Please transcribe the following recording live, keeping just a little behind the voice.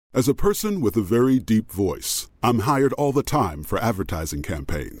As a person with a very deep voice, I'm hired all the time for advertising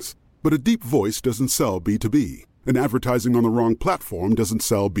campaigns. But a deep voice doesn't sell B2B, and advertising on the wrong platform doesn't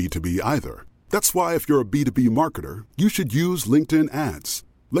sell B2B either. That's why if you're a B2B marketer, you should use LinkedIn ads.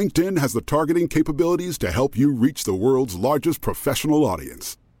 LinkedIn has the targeting capabilities to help you reach the world's largest professional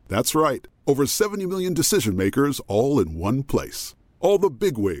audience. That's right, over 70 million decision makers all in one place. All the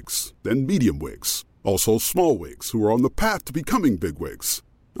big wigs, then medium wigs, also small wigs who are on the path to becoming big wigs.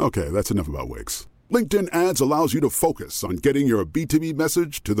 Okay, that's enough about wigs. LinkedIn ads allows you to focus on getting your B2B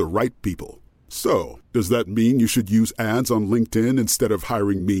message to the right people. So, does that mean you should use ads on LinkedIn instead of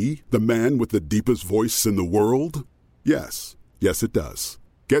hiring me, the man with the deepest voice in the world? Yes. Yes, it does.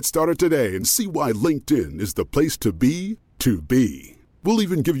 Get started today and see why LinkedIn is the place to be to be. We'll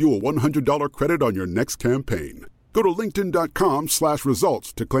even give you a $100 credit on your next campaign. Go to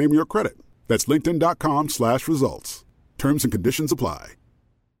linkedin.com/results to claim your credit. That's linkedin.com/results. Terms and conditions apply.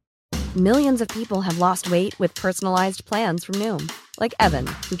 Millions of people have lost weight with personalized plans from Noom. Like Evan,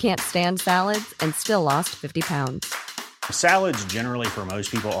 who can't stand salads and still lost 50 pounds. Salads generally for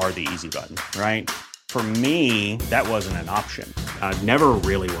most people are the easy button, right? For me, that wasn't an option. I never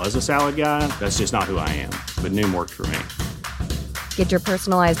really was a salad guy. That's just not who I am. But Noom worked for me. Get your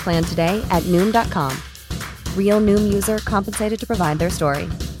personalized plan today at Noom.com. Real Noom user compensated to provide their story.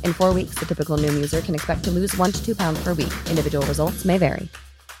 In 4 weeks, the typical Noom user can expect to lose 1 to 2 pounds per week. Individual results may vary.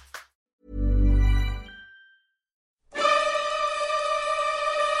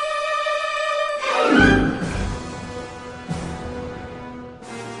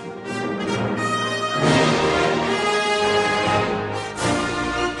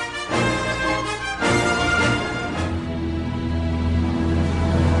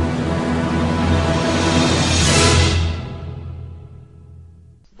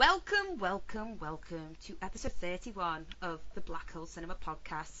 Welcome to episode 31 of the Black Hole Cinema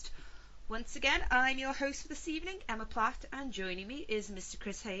podcast. Once again, I'm your host for this evening, Emma Platt, and joining me is Mr.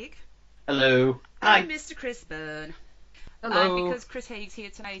 Chris Haig. Hello. Hi. And Mr. Chris Byrne. Hello. And because Chris Haig's here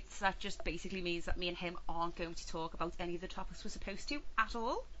tonight, that just basically means that me and him aren't going to talk about any of the topics we're supposed to at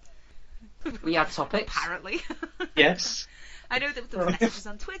all. We had topics. Apparently. Yes. I know that there were messages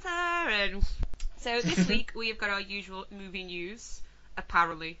on Twitter, and so this week we have got our usual movie news,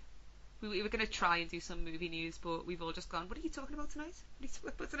 apparently. We were going to try and do some movie news, but we've all just gone, what are you talking about tonight? What are you talking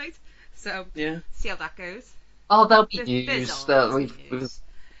about tonight? So, yeah. See how that goes. Oh, there'll be news. Then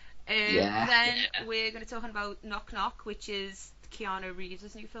we're going to talk about Knock Knock, which is Keanu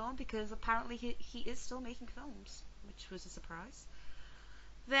Reeves' new film, because apparently he is still making films, which was a surprise.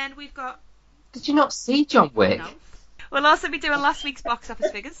 Then we've got... Did you not see John Wick? No. We'll also be doing last week's box office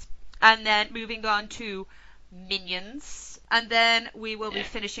figures, and then moving on to Minions. And then we will be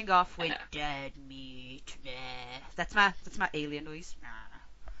finishing off with Dead Meat. That's my alien noise.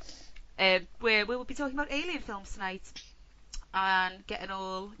 Where we will be talking about alien films tonight and getting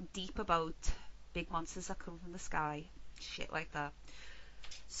all deep about big monsters that come from the sky, shit like that.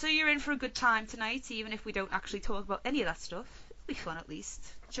 So you're in for a good time tonight, even if we don't actually talk about any of that stuff. It'll be fun at least.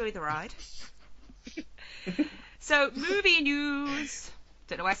 Enjoy the ride. So movie news.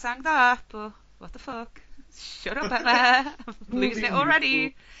 Don't know why I sang that, but what the fuck. Shut up, Emma. I'm losing it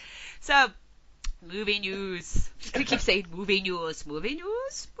already. So, movie news. Just gonna keep saying movie news.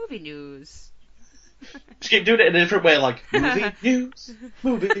 Just keep doing it in a different way, like movie news.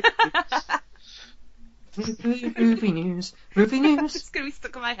 Movie news. It's gonna be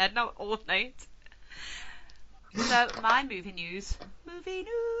stuck in my head now all night. So, my movie news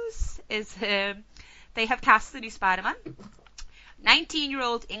is they have cast the new Spider-Man.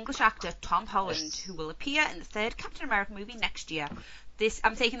 19-year-old English actor Tom Holland, who will appear in the third Captain America movie next year.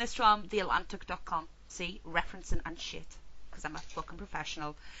 I'm taking this from theatlantic.com. See, referencing and shit, because I'm a fucking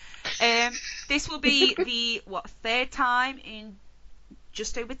professional. This will be the third time in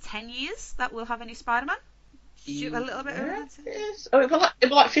just over 10 years that we'll have a new Spider-Man. Shoot a little bit over. Yes. Oh, it was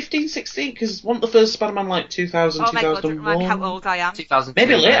like 15, 16, because wasn't the first Spider-Man like 2000, oh my 2001? God, how old I am. 2000,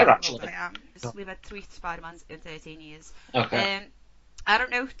 maybe later, actually. I am. We've had 3 Spider-Mans in 13 years. Okay. I don't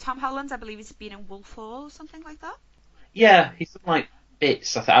know, Tom Holland, I believe he's been in Wolf Hall or something like that. Yeah, he's done like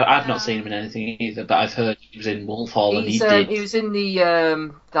bits. I've not seen him in anything either, but I've heard he was in Wolf Hall and he did. He was in the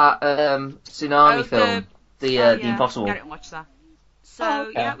tsunami film, The Impossible. Get it and watch that.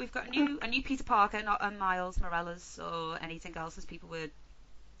 So yeah, we've got a new Peter Parker, not a Miles Morales or anything else, as people were,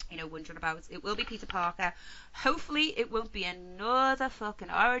 wondering about. It will be Peter Parker. Hopefully, it won't be another fucking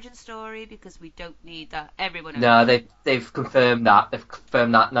origin story, because we don't need that. Everyone knows. No, they've confirmed that.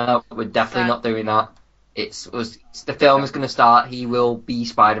 No, we're definitely not doing that. The film is going to start. He will be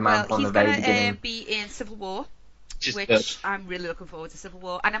Spider-Man from the very beginning. He's going to be in Civil War. which I'm really looking forward to Civil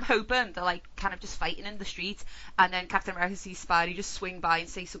War, and I'm hoping they're like kind of just fighting in the street, and then Captain America sees Spidey just swing by and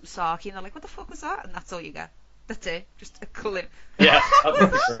say something sarky, and they're like, "What the fuck was that?" And that's all you get. That's it. Just a clip. Yeah,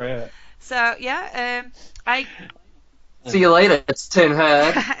 that'd be great. So yeah, I see you later. It's Tim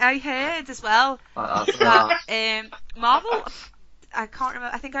Heard. I heard as well that Marvel. I can't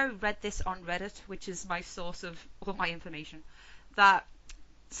remember. I think I read this on Reddit, which is my source of all my information. That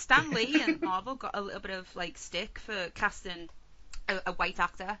Stan Lee and Marvel got a little bit of like stick for casting a white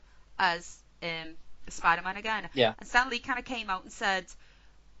actor as Spider-Man again. Yeah. And Stan Lee kind of came out and said,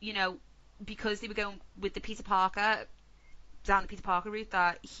 you know, because they were going with the Peter Parker, down the Peter Parker route,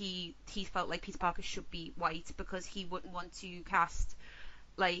 that he felt like Peter Parker should be white because he wouldn't want to cast,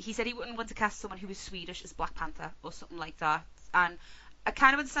 like, he said he wouldn't want to cast someone who was Swedish as Black Panther or something like that. And I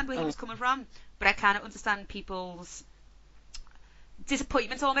kind of understand where he was coming from, but I kind of understand people's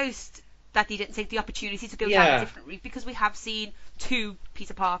disappointment almost that they didn't take the opportunity to go down a different route, because we have seen 2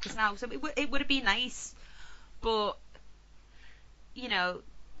 Peter Parkers now, so it would have been nice, but you know,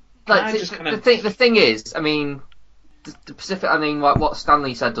 like, the thing is, I mean, the Pacific. I mean, what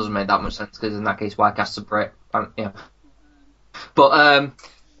Stanley said doesn't make that much sense, because in that case, why cast a Brit? Yeah. But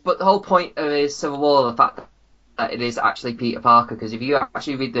the whole point of his Civil War, the fact that it is actually Peter Parker, because if you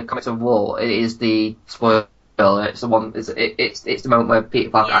actually read the comics of War, it is the spoiler. It's the one. It's the moment where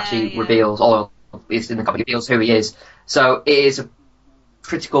Peter Parker actually reveals, or at least in the comic, reveals who he is. So it is a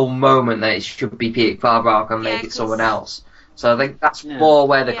critical moment that it should be Peter Parker and make it someone else. So I think that's more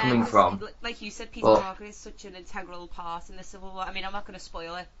where they're coming from. Like you said, Peter Parker is such an integral part in the Civil War. I mean, I'm not going to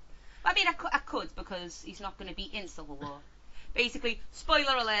spoil it. I mean, I could, because he's not going to be in Civil War. Basically,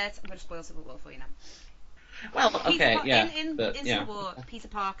 spoiler alert, I'm going to spoil Civil War for you now. Well, okay, In Civil War, Peter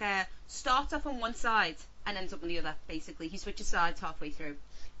Parker starts off on one side and ends up on the other, basically. He switches sides halfway through.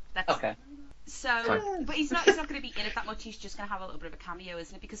 That's, okay. So, but he's not going to be in it that much, he's just going to have a little bit of a cameo,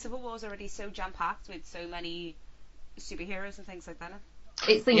 isn't it? Because Civil War's already so jam-packed with so many superheroes and things like that.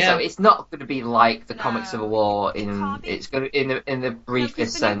 So it's not going to be like the comic Civil War it's going to, in the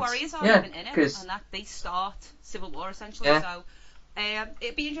briefest sense. The Warriors aren't even in it, and that they start Civil War essentially. So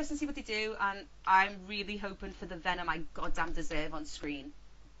it'd be interesting to see what they do, and I'm really hoping for the Venom I goddamn deserve on screen.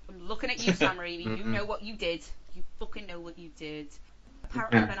 I'm looking at you, Sam Raimi. You know what you did. You fucking know what you did.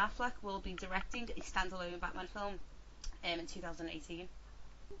 Apparently, Ben Affleck will be directing a standalone Batman film in 2018.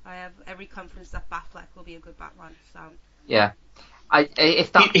 I have every confidence that Affleck will be a good Batman. So yeah,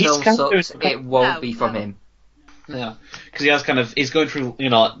 if that film sucks, it won't be from him. Yeah, because he's going through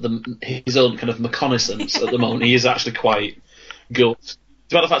his own kind of reconnaissance at the moment. He is actually quite good. It's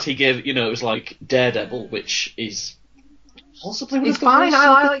about the fact he gave, it was like Daredevil, which is possibly one of the fine.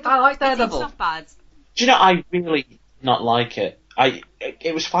 I like Daredevil. It's not bad. Do you know, I really not like it.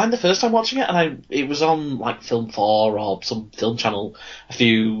 It was fine the first time watching it, and it was on like Film 4 or some film channel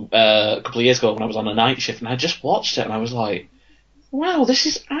a couple of years ago when I was on a night shift, and I just watched it and I was like, wow, this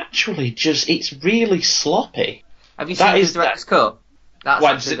is actually it's really sloppy. Have you seen the director's cut? That's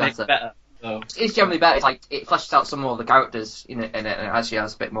why does it make it better? So. It's generally better. It's like it fleshes out some more of the characters in it, and it actually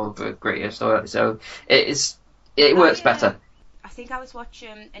has a bit more of a grittier story. So it works better. I think I was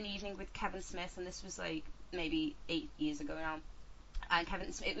watching An Evening with Kevin Smith, and this was like maybe 8 years ago now. And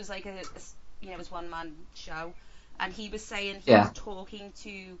Kevin Smith, it was like it was one man show, and he was saying he was talking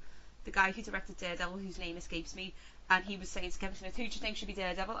to the guy who directed Daredevil, whose name escapes me, and he was saying to Kevin Smith, who do you think should be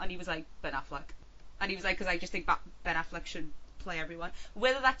Daredevil? And he was like, Ben Affleck. And he was like, because I just think Ben Affleck should play everyone.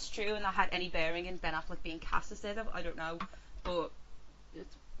 Whether that's true and that had any bearing in Ben Affleck being cast as Daredevil, I don't know, but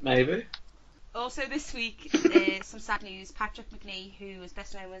maybe. Also this week, some sad news. Patrick Macnee, who is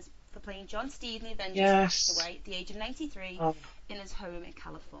best known for playing John Steed in the Avengers, passed away at the age of 93 in his home in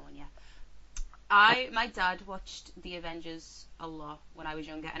California. My dad watched the Avengers a lot when I was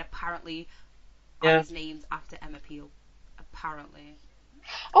younger, and apparently I was named after Emma Peel. Apparently.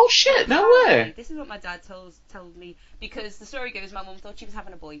 Oh shit! No way. This is what my dad told me, because the story goes, my mum thought she was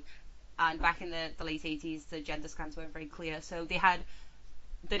having a boy, and back in the late 80s, the gender scans weren't very clear, so they had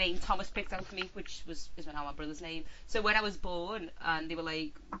the name Thomas picked out for me, which is now my brother's name. So when I was born, and they were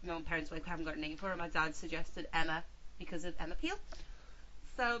like, my parents were like, we haven't got a name for her, my dad suggested Emma because of Emma Peel.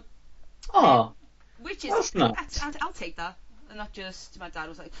 So, which is nice. I'll take that. And not just, my dad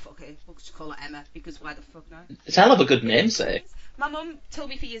was like, fuck it, we'll just call her Emma, because why the fuck not? It's a hell of a good namesake. My mum told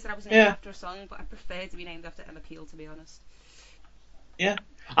me for years that I was named after a song, but I prefer to be named after Emma Peel, to be honest. Yeah.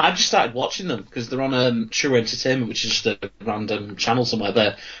 I've just started watching them because they're on True Entertainment, which is just a random channel somewhere.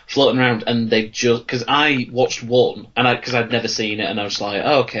 They're floating around, and they've just... Because I watched one, and because I'd never seen it, and I was like,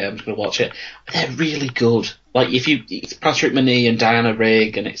 oh, okay, I'm just going to watch it. They're really good. Like, it's Patrick Macnee and Diana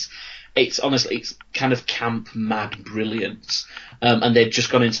Rigg, and it's honestly, it's kind of camp, mad brilliance. And they've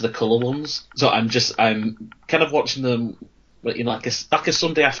just gone into the colour ones. So I'm kind of watching them, like a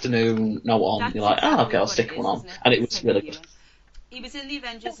Sunday afternoon, no on. That's You're like, exactly okay, I'll what stick it one is, on. isn't it? And it It's was type really of good. viewing. He was in the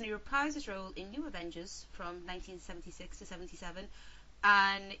Avengers and he reprised his role in New Avengers from 1976 to 77,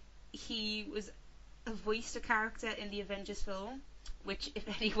 and he voiced a character in the Avengers film, which, if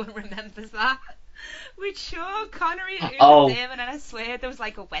anyone remembers that, with Sean Connery and Uma Thurman, and I swear there was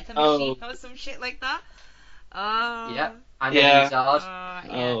like a weather machine or some shit like that. Oh. Yeah. And Yeah.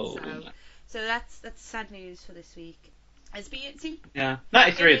 So that's sad news for this week. It's been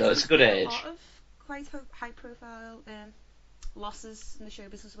 93 though, it's a good age. A lot of quite high profile losses in the show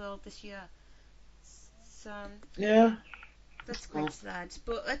business world this year. So Yeah. that's quite sad.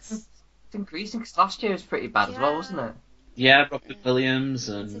 But it's increasing because last year was pretty bad as well, wasn't it? Yeah, Robert Williams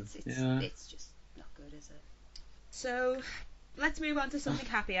and it's just not good, is it? So let's move on to something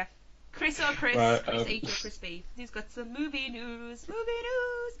happier. Chris or Chris, Right, Chris H or Chris B. He's got some movie news.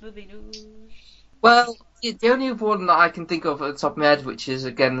 Well, the only one that I can think of at the top of my head, which is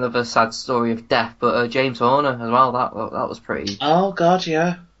again another sad story of death, but James Horner as well. That was pretty. Oh God,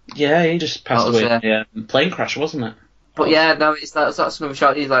 yeah, he just passed away. Yeah, plane crash, wasn't it? But yeah, no, that's another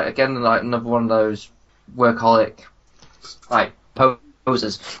shot. He's like another one of those workaholic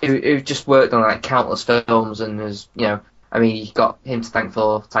posers who just worked on like countless films and has I mean, you got him to thank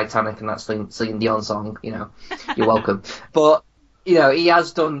for Titanic and that Celine Dion song. You're welcome. But he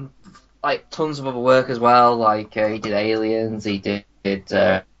has done like tons of other work as well. Like he did Aliens, he did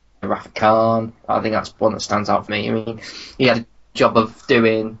Wrath Khan. I think that's one that stands out for me. I mean, he had a job of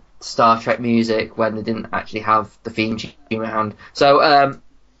doing Star Trek music when they didn't actually have the theme tune around. So,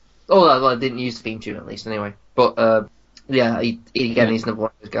 they didn't use the theme tune at least anyway. But he's another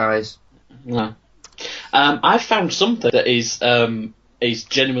one of those guys. Yeah. I found something that is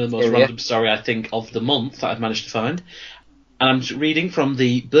genuinely the most random story I think of the month that I've managed to find, and I'm reading from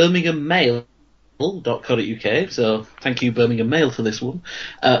the Birmingham Mail.co.uk. So thank you, Birmingham Mail, for this one.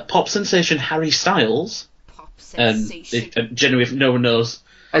 Pop sensation Harry Styles. Pop sensation. Genuinely, if no one knows.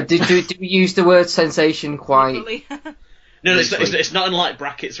 Did we use the word sensation quite? No, it's not in like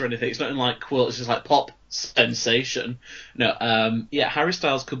brackets or anything. It's not in like quotes. It's just like pop sensation. No, Harry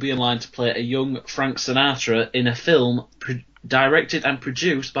Styles could be in line to play a young Frank Sinatra in a film directed and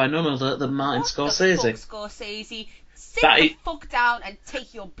produced by none other than Martin Scorsese. The fuck, Scorsese? Sit the fuck down and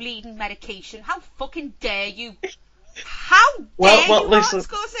take your bleeding medication. How fucking dare you? How dare you, listen. Martin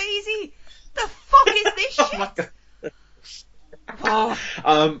Scorsese? The fuck is this shit?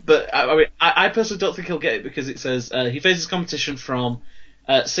 But I mean, I personally don't think he'll get it because it says he faces competition from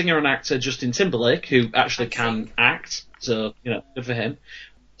singer and actor Justin Timberlake, who actually can act, so good for him.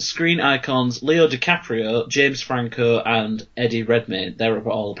 Screen icons Leo DiCaprio, James Franco, and Eddie Redmayne. They're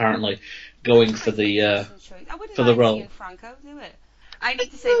all apparently going for the role. Franco do it. I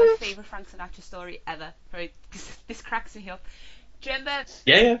need to say my favourite Frank Sinatra story ever, right? Because this cracks me up. Do you remember?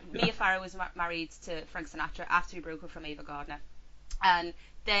 Mia Farrow was married to Frank Sinatra after he broke up from Ava Gardner. And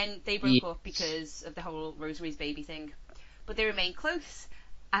then they broke up because of the whole Rosemary's Baby thing. But they remained close.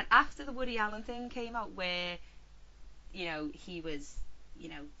 And after the Woody Allen thing came out where, he was,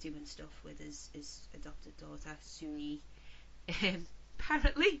 doing stuff with his adopted daughter, Suni,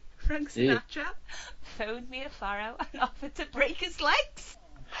 apparently Frank Sinatra phoned Mia Farrow and offered to break his legs.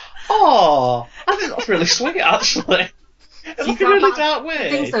 Oh, I think that's really sweet, actually. It's like a really dark way.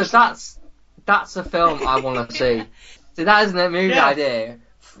 I think so. That's a film I want to see. So that isn't a movie idea.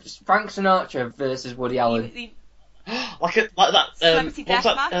 Frank Sinatra versus Woody Allen. Like that.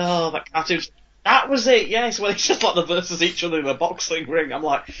 That cartoon. That was it. Yes, when it's just like the versus each other in a boxing ring. I'm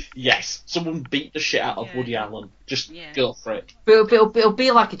like, yes, someone beat the shit out of Woody Allen. Just go for it. But it'll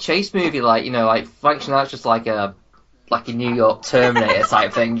be like a chase movie, like Frank Sinatra's like a New York Terminator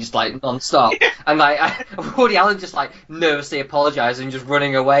type thing, just like non-stop. And Woody Allen just like nervously apologising and just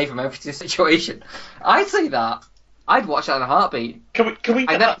running away from every situation. I'd see that. I'd watch that in a heartbeat. Can we?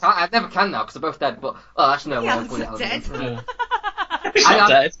 I never can now because they're both dead. But actually no, Woody Allen's dead. He's not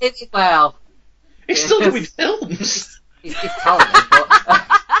dead. Well, he's still doing films. He's talented,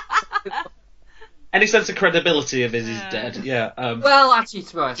 but. Any sense of credibility of his is dead. Yeah. Well, actually,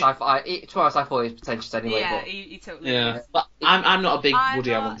 to be honest, I thought he was pretentious anyway. Yeah, but... he totally. Yeah, but I'm not a big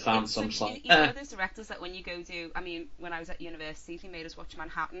Woody Allen fan, so I'm just like. He's one of those directors that when you go to, when I was at university, he made us watch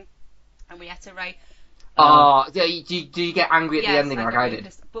Manhattan, and we had to write. Do you get angry at the ending like I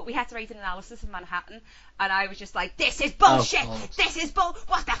did? But we had to write an analysis of Manhattan, and I was just like, this is bullshit! This is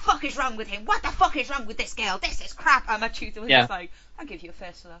what the fuck is wrong with him? What the fuck is wrong with this girl? This is crap! And my tutor was just like, I'll give you a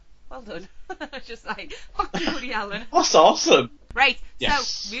first for that. Well done. Just like, fuck you, Woody Allen. That's awesome. Right, Yes.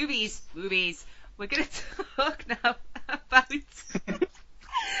 so, movies. We're going to talk now about...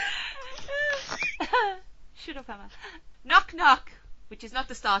 Shut up, Emma. Knock Knock, which is not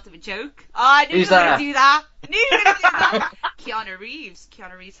the start of a joke. Oh, I knew you were going to do that. I knew you were going to do that. Keanu Reeves.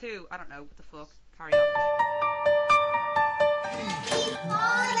 Keanu Reeves who? I don't know. What the fuck? Carry on.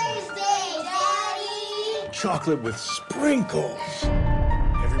 Father's Day, Daddy! Chocolate with sprinkles.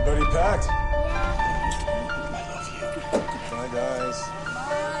 Everybody packed? I love you. Bye, guys.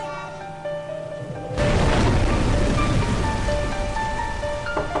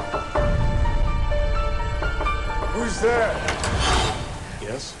 Who's there?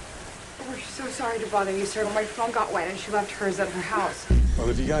 Yes? We're so sorry to bother you, sir, but my phone got wet and she left hers at her house. Well,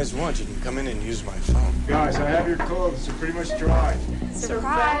 if you guys want, you can come in and use my phone. Guys, I have your clothes. They're pretty much dry.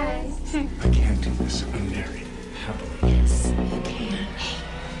 Surprise! I can't do this unmarried. Happily. Yes, you can.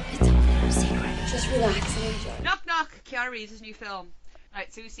 It's all in our secret. Just relax and enjoy. Knock Knock. Keanu Reeves' new film.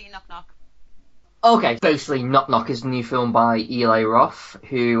 Right, so who's seen Knock Knock? Okay, basically, Knock Knock is a new film by Eli Roth,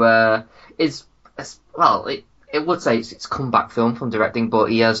 who is, well, it would say it's a comeback film from directing, but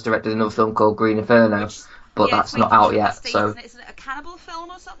he has directed another film called Green Inferno, but Yeah, that's it's not waiting out for yet. the States, So isn't it a cannibal film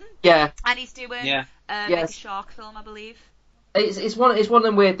or something? yeah, And he's doing like a Yes. shark film, I believe. it's one of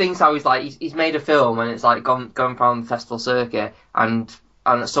them weird things how he's made a film and it's like gone around the festival circuit, and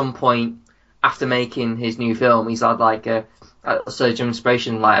at some point after making his new film, he's had like a surge of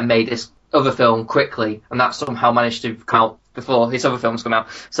inspiration, like, and made this other film quickly, and that somehow managed to come out before his other films come out.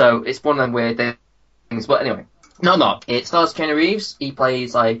 So it's one of them weird things. But anyway, Knock. It stars Keanu Reeves. He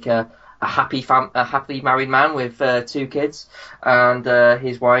plays like a happily married man with 2 kids, and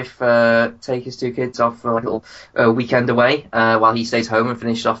his wife take his 2 kids off for like a little weekend away while he stays home and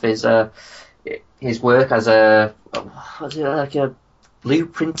finishes off his work as a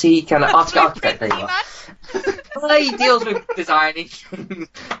blueprinty kind of architect. There you are. He deals with designing.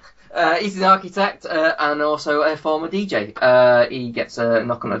 He's an architect and also a former DJ. He gets a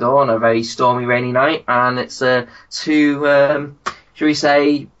knock on the door on a very stormy, rainy night, and it's 2, shall we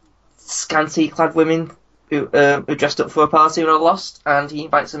say, scantily clad women who dressed up for a party when I lost, and he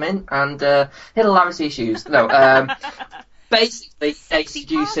invites them in, and hilarity issues. No, basically they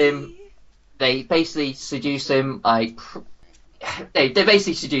seduce him. They basically seduce him, like they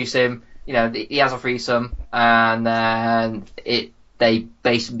basically seduce him. You know, he has a threesome, and then they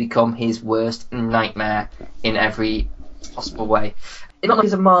basically become his worst nightmare in every possible way. It's not like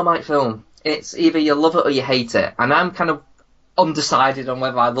it's a Marmite film. It's either you love it or you hate it, and I'm kind of undecided on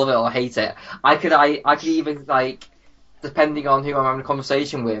whether I love it or hate it. I could even, like, depending on who I'm having a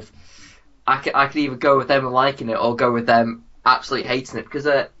conversation with, I could either go with them liking it or go with them absolutely hating it, because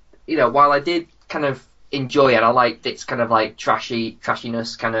you know, while I did kind of enjoy it, I liked its kind of like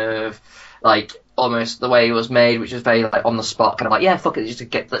trashiness, kind of like almost the way it was made, which is very like on the spot, kind of like, yeah, fuck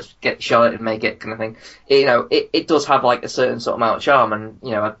it, let's get shot and make it kind of thing. You know, it does have like a certain sort of amount of charm, and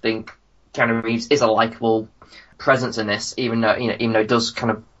you know, I think Keanu Reeves is a likable presence in this, even though it does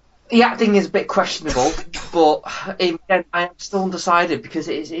kind of, the acting is a bit questionable, but again, I am still undecided, because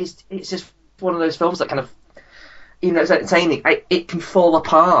it's just one of those films that kind of, even though it's entertaining, it can fall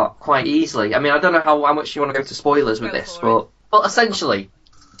apart quite easily. I mean, I don't know how much you want to go to spoilers with this, but essentially,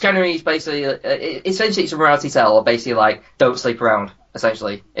 Keanu Reeves basically, it's a morality tale, or basically like, don't sleep around.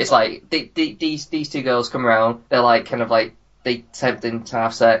 Essentially, it's like these 2 girls come around, they're like kind of like, they tempt him to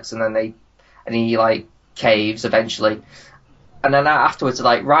have sex, and then he like caves eventually, and then afterwards they're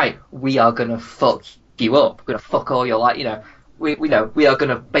like, right, we are gonna fuck you up, we're gonna fuck all your life, you know, we are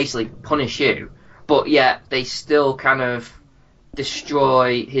gonna basically punish you, but yet they still kind of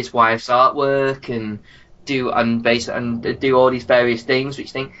destroy his wife's artwork and do all these various things, which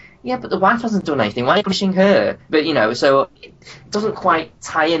you think, yeah, but the wife hasn't done anything, why are you punishing her? But you know, so it doesn't quite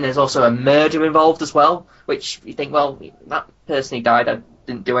tie in. There's also a murder involved as well, which you think, well, that person who died, I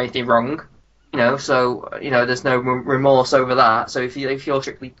didn't do anything wrong. You know, so, you know, there's no remorse over that. So if you're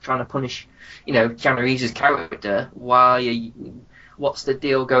strictly trying to punish, you know, Keanu Reeves' character, what's the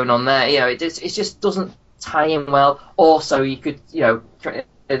deal going on there? You know, it just doesn't tie in well. Also, you could, you know,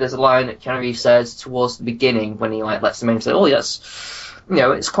 there's a line that Keanu Reeves says towards the beginning when he like lets them in, say, oh yes, you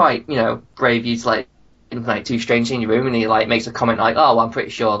know, it's quite, you know, brave you to like invite 2 strangers in your room, and he like makes a comment like, oh, well, I'm pretty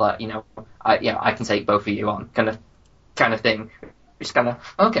sure that, you know, I can take both of you on, kind of thing. It's kind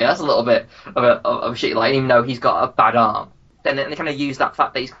of, okay, that's a little bit of a shitty line, even though he's got a bad arm. Then they kind of use that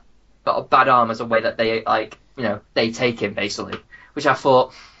fact that he's got a bad arm as a way that they, like, you know, they take him, basically. Which I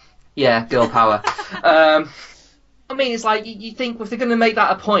thought, yeah, girl power. I mean, it's like, you think, if they're going to make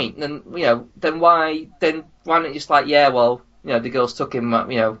that a point, then, you know, then why not just like, yeah, well, you know, the girls took him,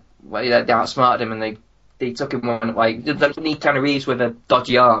 you know, well, they outsmarted him and they took him on, like, they don't need Keanu Reeves with a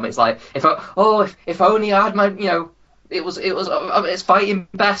dodgy arm. It's like, if only I had my, it's fighting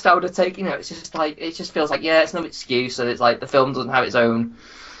best, I would have taken, it's just like, it just feels like, it's no excuse, and it's like the film doesn't have its own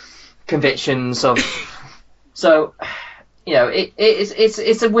convictions of, so,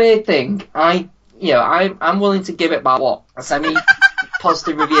 it's a weird thing. I'm willing to give it about, a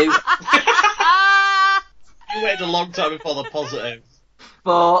semi-positive review. You waited a long time before the positives.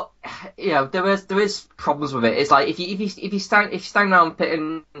 But there is problems with it. It's like if you stand around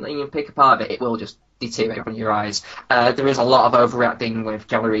and pick apart of it, it will just deteriorate in your eyes. There is a lot of overreacting with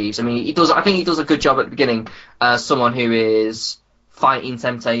Keanu Reeves. I mean, I think he does a good job at the beginning. Someone who is fighting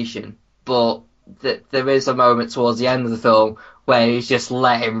temptation, but there is a moment towards the end of the film where he's just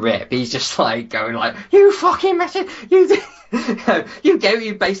let him rip. He's just like going like, "You fucking mess it, you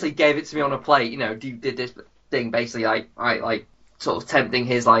basically gave it to me on a plate. You did this thing basically like sort of tempting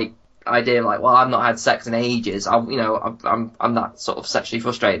his like idea like, well, I've not had sex in ages. I'm that sort of sexually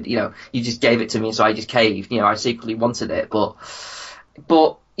frustrated. You just gave it to me, so I just caved. I secretly wanted it, but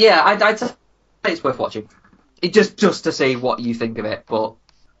yeah, I'd say it's worth watching. It just to see what you think of it. But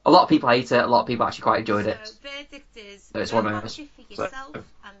a lot of people hate it. A lot of people actually quite enjoyed it. So verdict is, So it's go one of watch those. it for yourself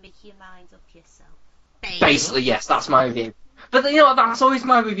and make your mind up yourself. Basically, yes, that's my review. But that's always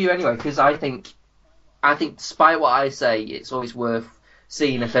my review anyway, because I think despite what I say, it's always worth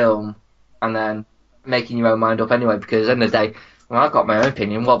seeing a film and then making your own mind up anyway, because at the end of the day, well, I've got my own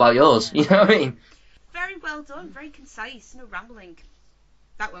opinion, what about yours? You know what I mean? Very well done, very concise, no rambling.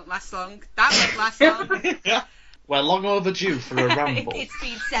 That won't last long. Yeah. We're long overdue for a ramble. It's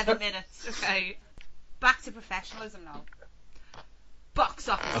been 7 minutes, okay. Back to professionalism now. Box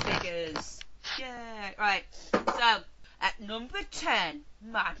office figures. Yeah, right. So, at number 10,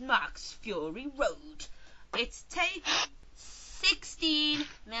 Mad Max Fury Road. It's taken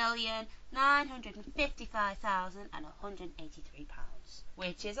 £16,955,183,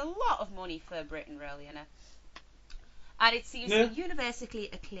 which is a lot of money for Britain, really, innit? And it seems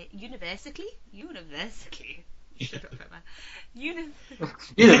universally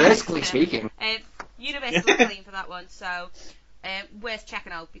speaking. Universally acclaimed for that one, so worth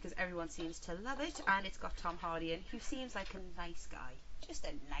checking out because everyone seems to love it, and it's got Tom Hardy in, who seems like a nice guy. Just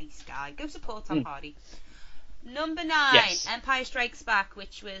a nice guy. Go support Tom Hardy. Number 9, Yes. Empire Strikes Back,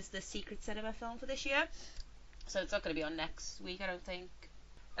 which was the secret cinema film for this year. So it's not going to be on next week, I don't think.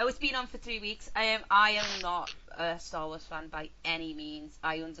 Oh, it's been on for 3 weeks. I am not a Star Wars fan by any means.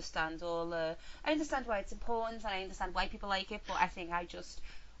 I understand I understand why it's important, and I understand why people like it, but I think I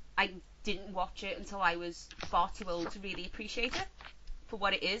didn't watch it until I was far too old to really appreciate it for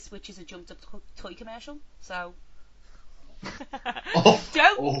what it is, which is a jumped up toy commercial. So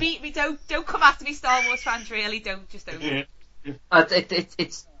don't beat me. Don't come after me, Star Wars fans. Really, don't.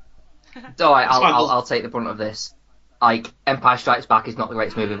 It's alright. I'll take the brunt of this. Like, Empire Strikes Back is not the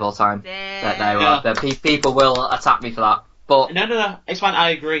greatest movie of all time. People will attack me for that. But No. It's fine.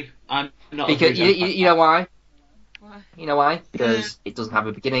 I agree. I'm not. Because you know why? Why? You know why? Because it doesn't have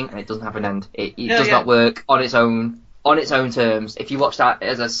a beginning and it doesn't have an end. It does not work on its own terms. If you watch that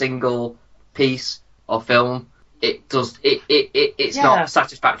as a single piece of film, it's not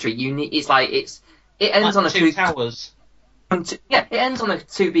satisfactory. It ends on a Two Towers. It ends on a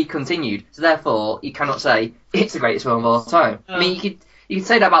to be continued. So therefore, you cannot say it's the greatest film of all time. I mean, you could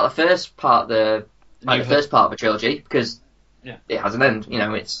say that about the first part, the first part of a trilogy, because it has an end.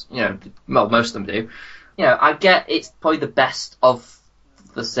 Most of them do. I get it's probably the best of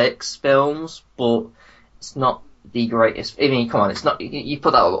the 6 films, but it's not the greatest. I mean, come on, it's not. You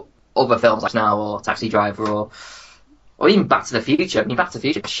put that with other films like Now or Taxi Driver or even Back to the Future. I mean, Back to the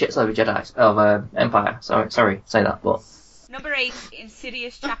Future shitload of Jedi of Empire. Sorry, say that, but. Number 8,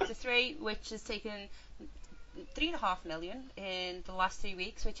 Insidious Chapter 3, which has taken $3.5 million in the last 3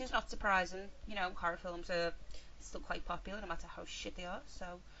 weeks, which is not surprising. Horror films are still quite popular, no matter how shit they are.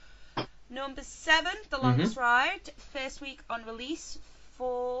 So, number 7, The Longest Ride, first week on release,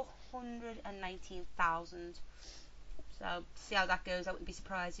 419,000. So, see how that goes. I wouldn't be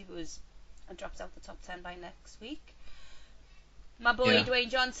surprised if it drops out the top 10 by next week. My boy Dwayne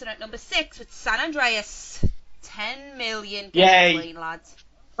Johnson at number 6 with San Andreas. 10 million gasoline, lads.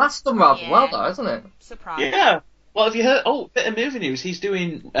 That's done rather well, though, isn't it? Surprise. Yeah. Well, have you heard? Oh, bit of movie news. He's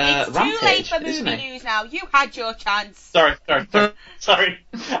doing it's Rampage. Too late for movie news now. You had your chance. Sorry.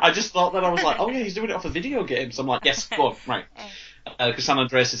 I just thought that I was like, oh yeah, he's doing it off a video game. So I'm like, yes, go on, right. Because San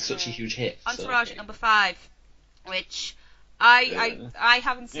Andreas is such a huge hit. Entourage at number 5, which I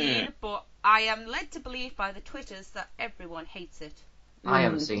haven't seen, but I am led to believe by the Twitters that everyone hates it. I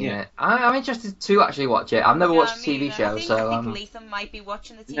haven't seen it. I'm interested to actually watch it. I've never watched the TV show, I think Latham might be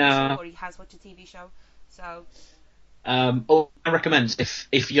watching the TV show, or he has watched a TV show. So. I recommend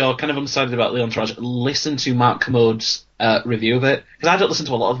if you're kind of undecided about the Entourage, listen to Mark Commode's review of it, because I don't listen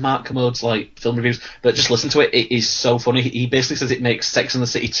to a lot of Mark Commode's like film reviews, but just listen to it. It is so funny. He basically says it makes Sex and the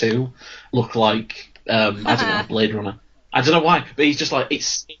City 2 look like I don't know, Blade Runner. I don't know why, but he's just like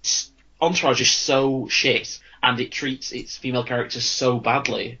it's Entourage is so shit, and it treats its female characters so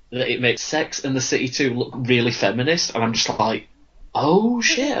badly that it makes Sex and the City 2 look really feminist, and I'm just like, oh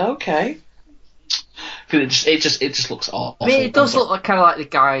shit, okay. It just looks awful. I mean, it does look like kind of like the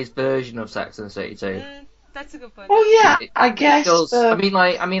guy's version of Sex and the City 2. That's a good point. Oh yeah, I guess. It does.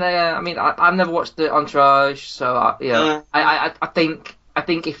 I've never watched the Entourage, so I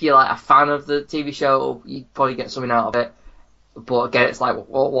think if you're like a fan of the TV show, you'd probably get something out of it. But again, it's like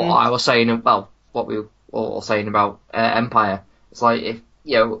what I was saying. Well, what we were all saying about Empire. It's like if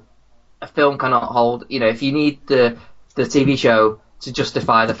a film cannot hold. If you need the TV show to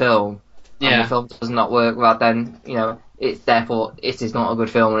justify the film. And the film does not work, well then, it is not a good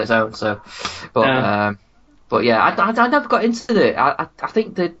film on its own. So, but yeah, I never got into it. I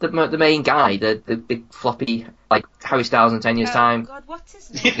think the main guy, the big floppy like Harry Styles in 10 years time. God, what's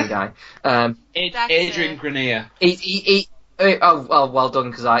his name? Guy. Adrian Grenier. Well done,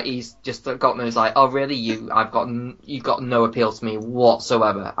 because he's just got me. It's like, oh really? You've got no appeal to me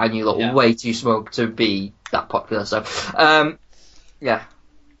whatsoever, and you look way too smug to be that popular. So, yeah.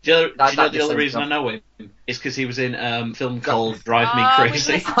 Do you know the only reason I know him is because he was in a film called Drive Me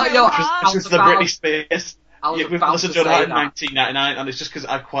Crazy. Which was the Britney Spears. We've listened to it in 1999, and it's just because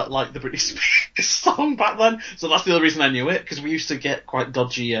I quite liked the Britney Spears song back then. So that's the only reason I knew it, because we used to get quite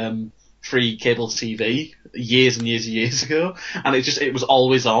dodgy free cable TV years and years and years ago, and it was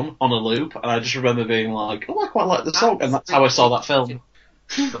always on a loop, and I just remember being like, oh, I quite like the song, and that's how I saw that film.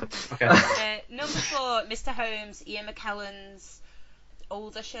 Okay. Number 4, Mr. Holmes, Ian McKellen's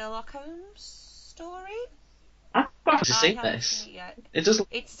older Sherlock Holmes story. I've got to see this. It does look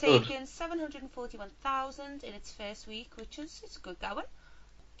It's good. taken 741,000 in its first week, which is good going.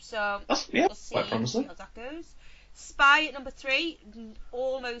 So we'll see how that goes. Spy at number 3,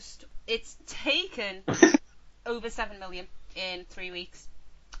 it's taken over 7 million in 3 weeks,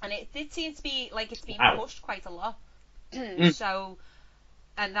 and it did seem to be like it's been pushed quite a lot. So,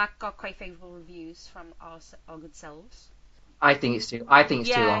 and that got quite favourable reviews from our good selves. I think it's too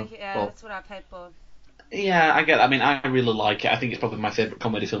long. Yeah, that's what I've heard, but... Yeah, I get it. I mean, I really like it. I think it's probably my favourite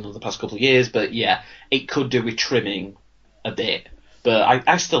comedy film of the past couple of years, but yeah, it could do with trimming a bit. But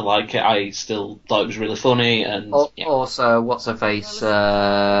I still like it. I still thought it was really funny, and... Also, what's her face?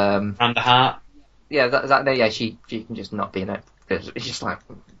 Amanda Hart. Yeah, she can just not be in it. It's just like...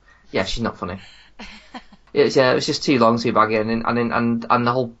 Yeah, she's not funny. It's just too long, too baggy, and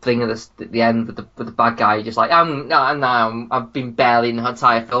the whole thing at the end with the bad guy, just like I've been barely in the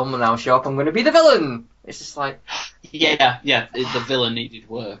entire film, and now show up, I'm going to be the villain. It's just like yeah, the villain needed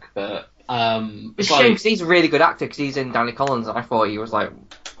work, but it's a shame because he's a really good actor, because he's in Danny Collins, and I thought he was like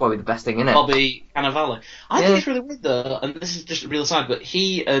probably the best thing in it. Bobby Cannavale. I think it's really weird though, and this is just a real side, but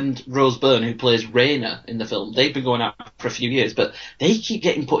he and Rose Byrne, who plays Raina in the film, they've been going out for a few years, but they keep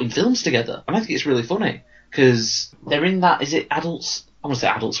getting put in films together, and I think it's really funny. Because they're in that, is it Adults? I want to say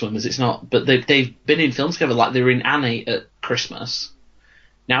Adult Swimmers, it's not, but they've been in films together, like they were in Annie at Christmas.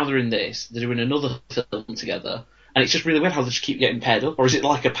 Now they're in this, they're doing another film together, and it's just really weird how they just keep getting paired up. Or is it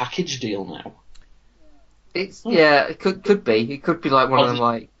like a package deal now? Yeah, it could be. It could be like one of them,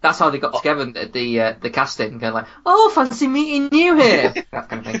 like, that's how they got together at the casting, going like, oh, fancy meeting you here, that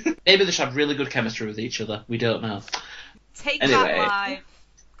kind of thing. Maybe they should have really good chemistry with each other, we don't know. That Live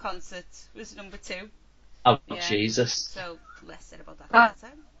concert was number 2. Oh, Jesus. So, less said about that.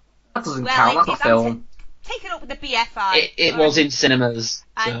 That doesn't count, that's a film. Take it up with the BFI. It was in cinemas.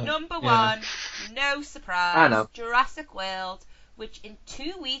 And number 1, no surprise, I know. Jurassic World, which in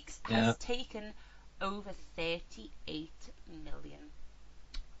 2 weeks has taken over 38 million.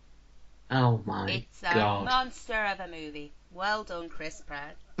 Oh my God. It's a monster of a movie. Well done, Chris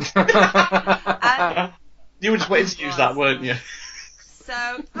Pratt. You were just waiting to use that, weren't you? So,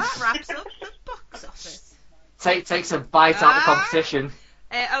 that wraps up the box office. Takes a bite out of the competition.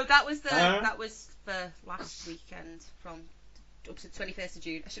 That was for last weekend, from up to 21st of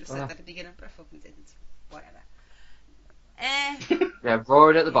June. I should have said that at the beginning, but I fucking didn't. Whatever. Yeah,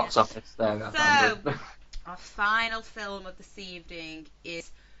 roaring at the box office. There. So, our final film of this evening is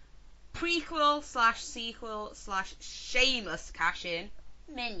prequel/sequel/shameless cash-in,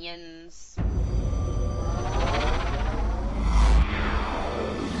 Minions.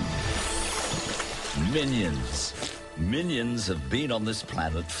 Minions. Minions have been on this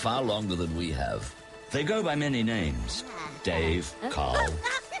planet far longer than we have. They go by many names. Dave, Carl.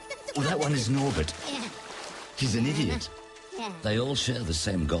 Oh, that one is Norbert. He's an idiot. They all share the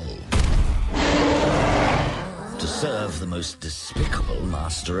same goal. To serve the most despicable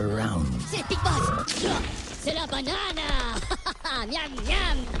master around. C'est Big Boss. C'est la banana. Miam,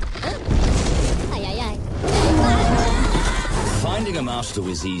 miam. Aïe, aïe, aïe. Finding a master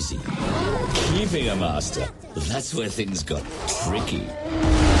was easy. Keeping a master, that's where things got tricky.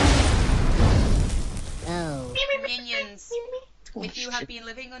 Oh. Minions. If you have been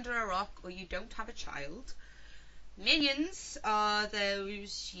living under a rock or you don't have a child, minions are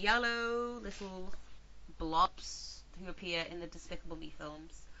those yellow little blobs who appear in the Despicable Me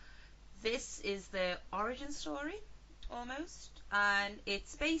films. This is the origin story, almost, and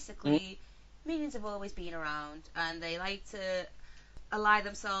it's basically minions have always been around, and they like to ally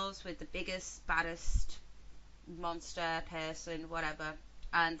themselves with the biggest, baddest monster, person, whatever,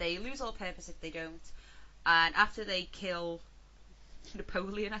 and they lose all purpose if they don't. And after they kill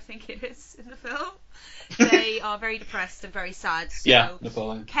Napoleon, I think it is, in the film, they are very depressed and very sad. So yeah,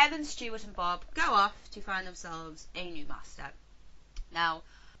 Napoleon. Kevin, Stuart and Bob go off to find themselves a new master. Now,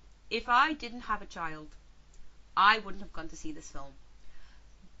 if I didn't have a child, I wouldn't have gone to see this film.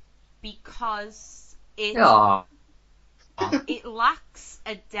 Because it lacks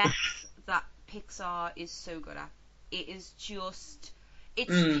a depth that Pixar is so good at. It is just...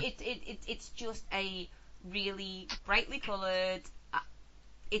 It's just a really brightly coloured...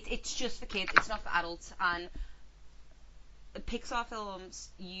 It's just for kids, it's not for adults, and Pixar films,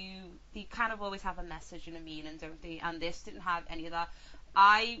 they kind of always have a message and a meaning, don't they? And this didn't have any of that.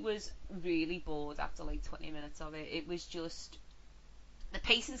 I was really bored after like 20 minutes of it. It was just... The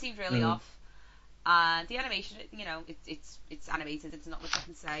pacing seemed really off, and the animation, you know, it's animated, it's not much I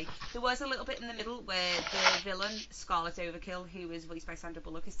can say. There was a little bit in the middle where the villain, Scarlet Overkill, who is voiced by Sandra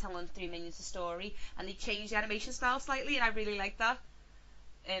Bullock, is telling Three Minions a story, and they changed the animation style slightly, and I really liked that.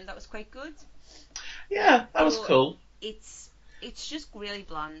 That was quite good. Yeah, that was cool. It's just really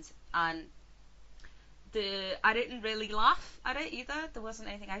bland, and I didn't really laugh at it either. There wasn't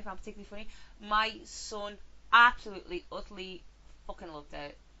anything I found particularly funny. My son absolutely, utterly fucking loved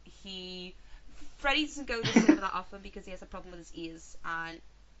it. Freddie doesn't go to the cinema that often because he has a problem with his ears, and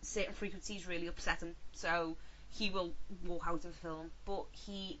certain frequencies really upset him, so he will walk out of the film. But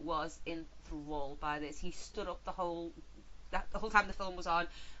he was enthralled by this. He stood up the whole time the film was on,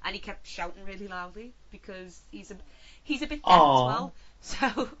 and he kept shouting really loudly because he's a bit deaf as well.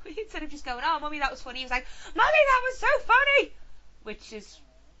 So instead of just going, "Oh, mummy, that was funny," he was like, "Mummy, that was so funny," which is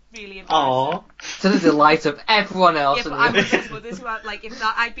really embarrassing. To the delight of everyone else. Yeah, but I'm one of those mothers who are like, if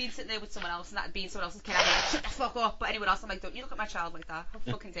that I'd been sitting there with someone else and that had been someone else's kid, I'd be like, "Shut the fuck up!" But anyone else, I'm like, "Don't you look at my child like that? How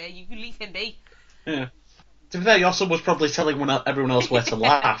fucking dare you? You leave him be." Yeah. To be fair, your son was probably telling everyone else where to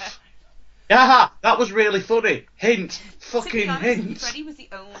laugh. Yeah, that was really funny. Hint. Fucking hint. Freddie was the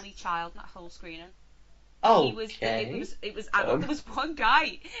only child in that whole screening. Oh, it was adult. There was one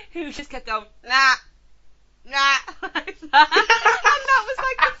guy who just kept going, nah, like that. And that was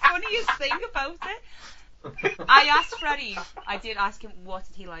like the funniest thing about it. I did ask him what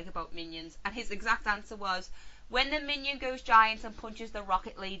did he like about Minions, and his exact answer was, when the Minion goes giant and punches the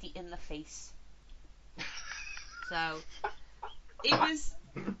Rocket Lady in the face. So, it was...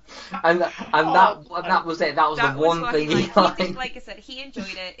 And that was it. That was the one thing he liked. Like I said, he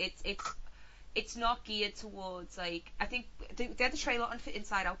enjoyed it. It's not geared towards, like, I think they had the trailer on for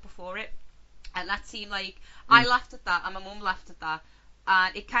Inside Out before it, and that seemed like I laughed at that, and my mum laughed at that,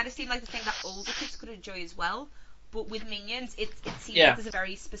 and it kind of seemed like the thing that older kids could enjoy as well. But with Minions, it seems like there's a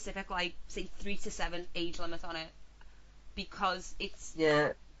very specific, like, say 3 to 7 age limit on it, because it's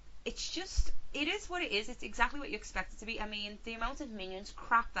just, it is what it is. It's exactly what you expect it to be. I mean, the amount of Minions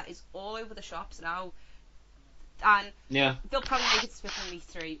crap that is all over the shops now, and they'll probably make it Despicable Me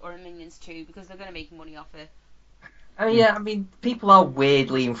 3 or a Minions 2 because they're going to make money off it. I mean, people are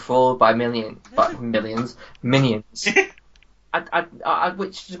weirdly enthralled by minions.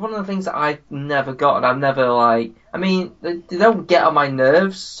 Which is one of the things that I've never got, and I've never, like... I mean, they don't get on my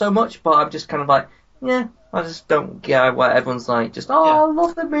nerves so much, but I'm just kind of like, yeah, I just don't get why everyone's like, just, I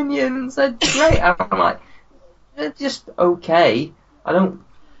love the Minions, they're great. And I'm like, they're just okay. I don't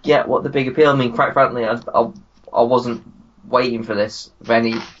get what the big appeal... I mean, quite frankly, I wasn't waiting for this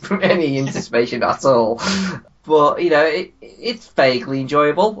from any anticipation at all. But, you know, it's vaguely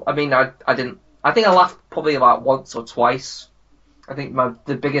enjoyable. I mean, I think I laughed probably about once or twice. I think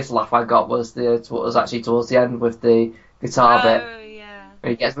the biggest laugh I got was actually towards the end with the guitar bit. Oh, yeah.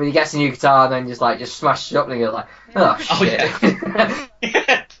 When he gets a new guitar and then just smashes it up and you're like, oh shit.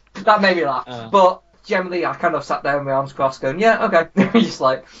 Yeah. That made me laugh. But generally, I kind of sat there with my arms crossed going, yeah, okay. Just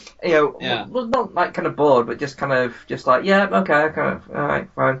like, not like kind of bored, but just kind of, just like, yeah, okay, kind of, alright,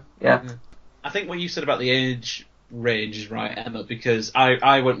 fine, yeah. I think what you said about the age range is right, Emma, because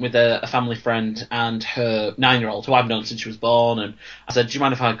I went with a family friend and her 9-year-old, who I've known since she was born, and I said, do you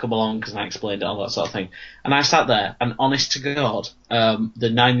mind if I come along, because I explained it, all that sort of thing. And I sat there, and honest to God, the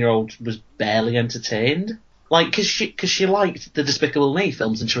 9-year-old was barely entertained. Like, cause she liked the Despicable Me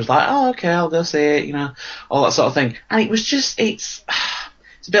films, and she was like, oh, okay, I'll go see it, all that sort of thing. And it was just, it's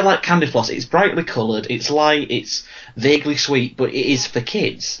a bit like Candy Floss. It's brightly coloured, it's light, it's vaguely sweet, but it is for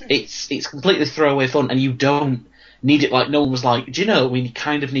kids. It's completely throwaway fun, and you don't need it. Like, no one was like, do you know, we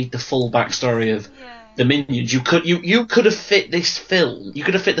kind of need the full backstory of the Minions. You could have fit this film, you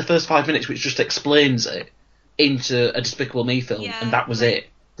could have fit the first 5 minutes, which just explains it, into a Despicable Me film, and that was it.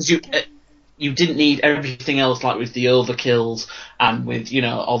 Because you didn't need everything else, like with the overkills and with,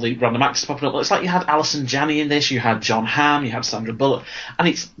 all the random actors popping up. It's like you had Alison Janney in this, you had John Hamm, you had Sandra Bullock, and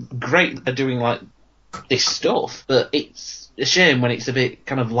it's great that they're doing, like, this stuff, but it's a shame when it's a bit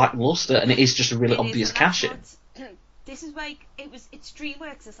kind of lackluster, and it is just a really obvious cash-in. This is like, it's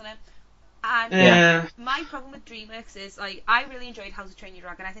DreamWorks, isn't it? And my problem with DreamWorks is, like, I really enjoyed How to Train Your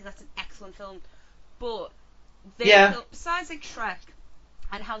Dragon. I think that's an excellent film, but besides, like, Shrek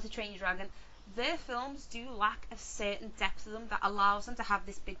and How to Train Your Dragon, their films do lack a certain depth to them that allows them to have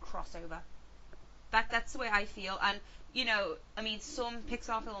this big crossover. That's the way I feel. And, some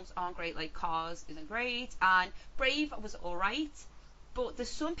Pixar films aren't great, like Cars isn't great, and Brave was alright, but there's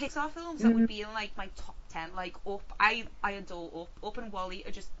some Pixar films that would be in, like, my top 10, like Up. I adore Up. Up and WALL-E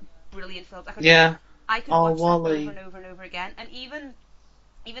are just brilliant films. I could watch them over and over and over again. And even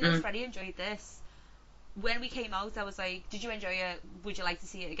though Freddie enjoyed this, when we came out, I was like, did you enjoy it? Would you like to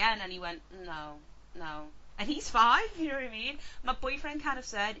see it again? And he went, no. And he's 5, you know what I mean? My boyfriend kind of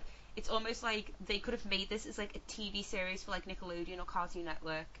said, it's almost like they could have made this as, like, a TV series for, like, Nickelodeon or Cartoon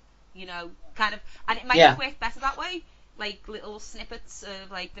Network, kind of, and it might have worked better that way, like, little snippets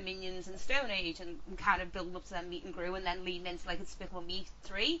of, like, the Minions and Stone Age, and kind of build up to them meet and grew, and then lean into, like, a Despicable Me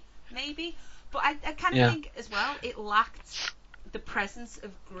 3, maybe. But I kind of think, as well, it lacked the presence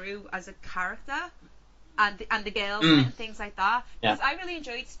of Gru as a character, and the girls and things like that. Because I really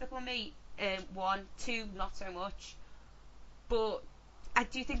enjoyed Despicable Me 1, 2, not so much. But I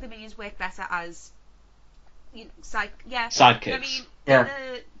do think the Minions work better as, sidekicks. I mean, in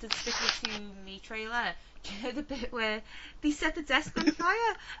the Despicable Me trailer, do you know the bit where they set the desk on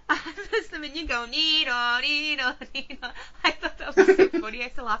fire and there's the Minion going, Nino, Nino, Nino. I thought that was so funny. I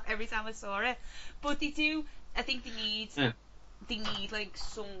used to laugh every time I saw it. But they do, I think they need like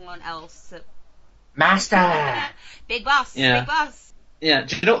someone else to... Master! Big boss, big boss. Yeah,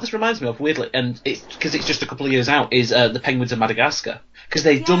 do you know what this reminds me of, weirdly? And because it's just a couple of years out, is the Penguins of Madagascar. Because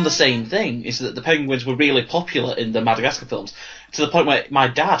they've done the same thing, is that the Penguins were really popular in the Madagascar films, to the point where my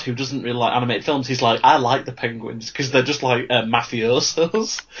dad, who doesn't really like animated films, he's like, I like the Penguins, because they're just like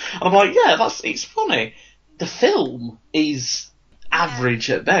mafiosos. And I'm like, yeah, it's funny. The film is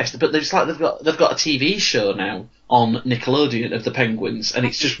average at best, but they've got a TV show now on Nickelodeon of the Penguins, and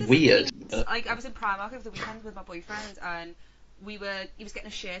it's just weird. Like, I was in Primark over the weekend with my boyfriend, and he was getting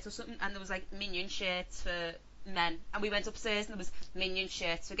a shirt or something, and there was like Minion shirts for men, and we went upstairs and there was Minion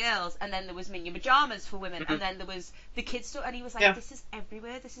shirts for girls, and then there was Minion pajamas for women, and then there was the kids stuff, and he was like, this is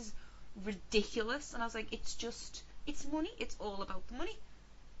everywhere, this is ridiculous. And I was like, it's money, it's all about the money,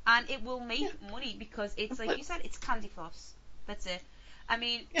 and it will make money, because it's like you said, it's candy floss, that's it. I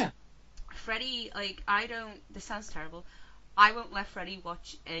mean, Freddie, like, this sounds terrible, I won't let Freddie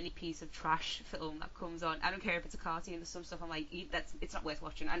watch any piece of trash film that comes on. I don't care if it's a cartoon. There's some stuff I'm like, it's not worth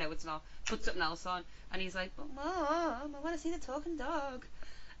watching. I know it's not. Put something else on. And he's like, but Mom, I want to see the talking dog.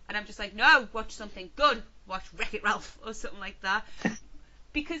 And I'm just like, no, watch something good. Watch Wreck-It Ralph or something like that.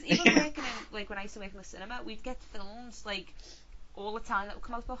 Because even working in, like, when I used to work in the cinema, we'd get films, like, all the time that would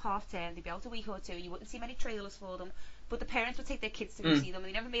come out about half term. They'd be out a week or two. You wouldn't see many trailers for them. But the parents would take their kids to go see them. And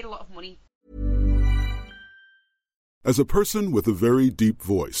they never made a lot of money. As a person with a very deep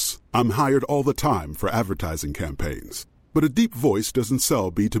voice, I'm hired all the time for advertising campaigns. But a deep voice doesn't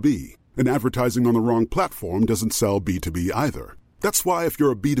sell B2B, and advertising on the wrong platform doesn't sell B2B either. That's why if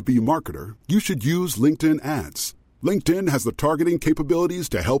you're a B2B marketer, you should use LinkedIn ads. LinkedIn has the targeting capabilities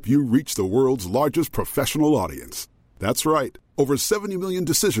to help you reach the world's largest professional audience. That's right, over 70 million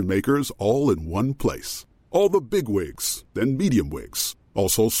decision makers all in one place. All the big wigs, then medium wigs,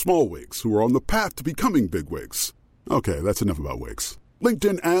 also small wigs who are on the path to becoming big wigs. Okay, that's enough about wigs.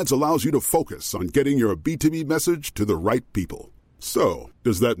 LinkedIn ads allows you to focus on getting your B2B message to the right people. So,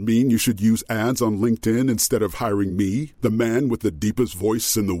 does that mean you should use ads on LinkedIn instead of hiring me, the man with the deepest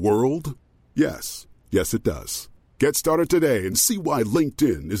voice in the world? Yes. Yes, it does. Get started today and see why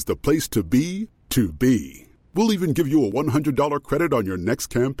LinkedIn is the place to be to be. We'll even give you a $100 credit on your next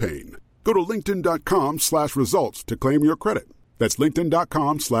campaign. Go to linkedin.com/results to claim your credit. That's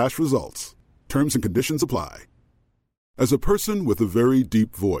linkedin.com/results. Terms and conditions apply. As a person with a very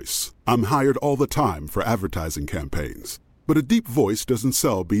deep voice, I'm hired all the time for advertising campaigns. But a deep voice doesn't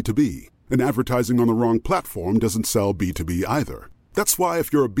sell B2B, and advertising on the wrong platform doesn't sell B2B either. That's why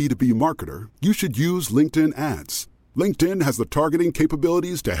if you're a B2B marketer, you should use LinkedIn ads. LinkedIn has the targeting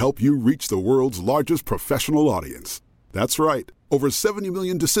capabilities to help you reach the world's largest professional audience. That's right, over 70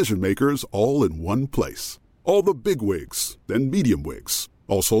 million decision makers all in one place. All the big wigs, then medium wigs,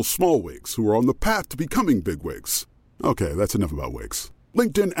 also small wigs who are on the path to becoming big wigs. Okay, that's enough about wigs.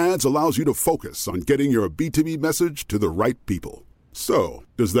 LinkedIn ads allows you to focus on getting your B2B message to the right people. So,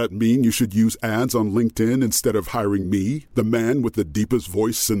 does that mean you should use ads on LinkedIn instead of hiring me, the man with the deepest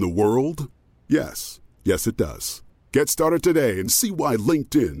voice in the world? Yes. Yes, it does. Get started today and see why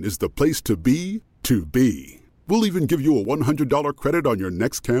LinkedIn is the place to be to be. We'll even give you a $100 credit on your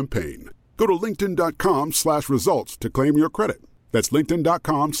next campaign. Go to linkedin.com/results to claim your credit. That's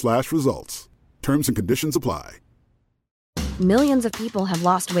linkedin.com/results. Terms and conditions apply. Millions of people have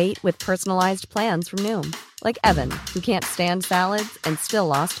lost weight with personalized plans from Noom. Like Evan, who can't stand salads and still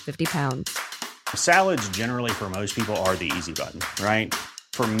lost 50 pounds. Salads generally for most people are the easy button, right?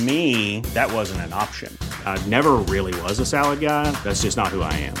 For me, that wasn't an option. I never really was a salad guy. That's just not who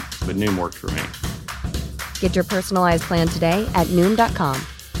I am. But Noom worked for me. Get your personalized plan today at Noom.com.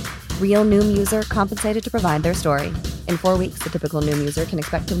 Real Noom user compensated to provide their story. In 4 weeks, the typical Noom user can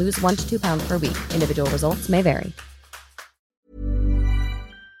expect to lose 1 to 2 pounds per week. Individual results may vary.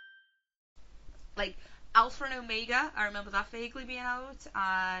 Like Alpha and Omega, I remember that vaguely being out,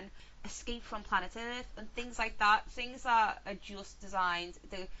 and Escape from Planet Earth, and things like that. Things that are just designed.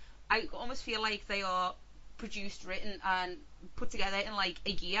 I almost feel like they are produced, written, and put together in like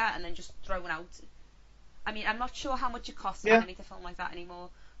a year and then just thrown out. I mean, I'm not sure how much it costs to animate a film like that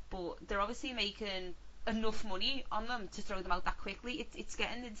anymore, but they're obviously making enough money on them to throw them out that quickly. It's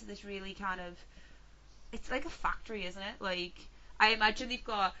getting into this really kind of... It's like a factory, isn't it? Like... I imagine they've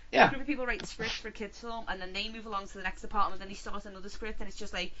got a group of people write the script for a kids' film, and then they move along to the next department, and then they start another script, and it's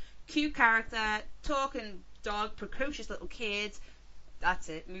just like, cute character, talking dog, precocious little kids, that's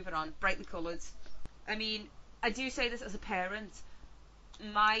it, moving on, brightly coloured. I mean, I do say this as a parent,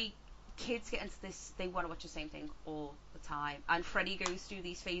 my kids get into this, they want to watch the same thing all the time, and Freddie goes through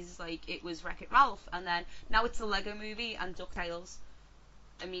these phases like it was Wreck-It Ralph, and then now it's the Lego Movie and DuckTales.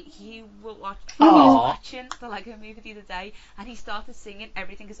 I mean, he was watching the Lego Movie the other day, and he started singing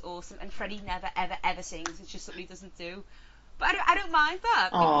 "Everything Is Awesome," and Freddie never, ever, ever sings. It's just something he doesn't do. But I don't mind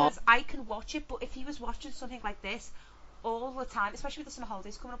that, because I can watch it. But if he was watching something like this all the time, especially with the summer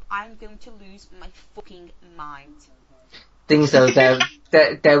holidays coming up, I'm going to lose my fucking mind. Things though,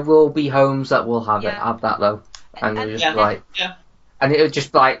 there will be homes that will have that though, and they're just and it'll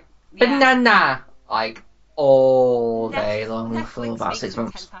just be like banana, like. All day long Netflix for about 6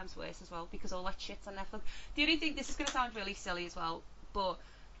 months. 10 times worse as well, because all that shit's on Netflix. The only thing, this is going to sound really silly as well, but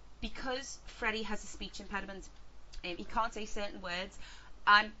because Freddie has a speech impediment, he can't say certain words,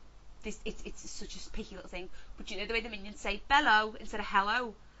 and it's such a picky little thing, but you know the way the minions say bello instead of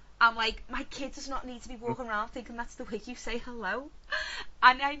hello? I'm like, my kid does not need to be walking around thinking that's the way you say hello.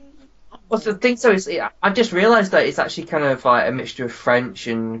 And Well, the thing is, I just realised that it's actually kind of like a mixture of French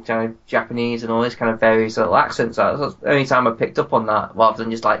and kind of Japanese and all these kind of various little accents. That's the only time I picked up on that, rather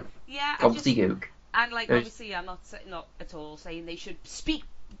than just like gobbledygook. And like, obviously, I'm not at all saying they should speak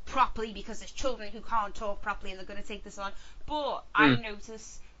properly because there's children who can't talk properly and they're going to take this on. But I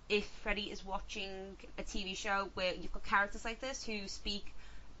notice if Freddie is watching a TV show where you've got characters like this who speak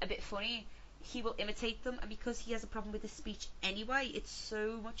a bit funny, he will imitate them, and because he has a problem with his speech anyway, it's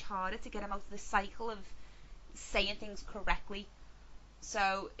so much harder to get him out of the cycle of saying things correctly.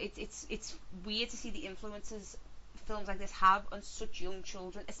 So it's weird to see the influences films like this have on such young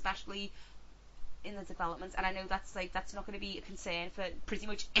children, especially in the development. And I know that's not going to be a concern for pretty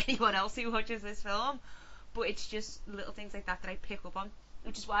much anyone else who watches this film, but it's just little things like that I pick up on,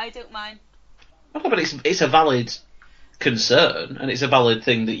 which is why I don't mind. Okay, but it's a valid concern, and it's a valid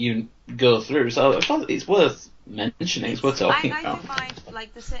thing that you go through, so it's worth mentioning, it's worth talking about. I don't mind,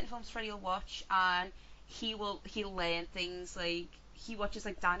 like, there's certain films Freddie will watch, and he'll learn things, like, he watches,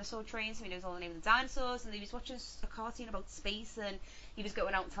 like, dinosaur trains, so he knows all the names of the dinosaurs, and he was watching a cartoon about space, and he was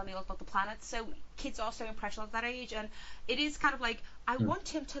going out and telling me all about the planets, so kids are so impressionable at that age, and it is kind of like, I want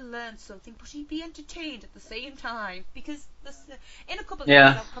him to learn something, but he'd be entertained at the same time, because in a couple of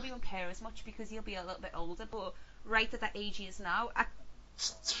years, I probably won't care as much, because he'll be a little bit older, but right at that age he is now,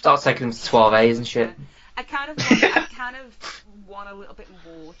 starts taking him to 12As and shit. I kind of want a little bit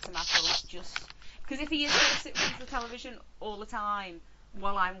more to myself, just because if he is going to sit in front of the television all the time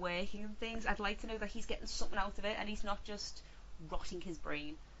while I'm working and things, I'd like to know that he's getting something out of it and he's not just rotting his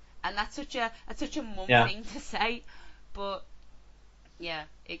brain. And that's such a mum thing to say, but yeah,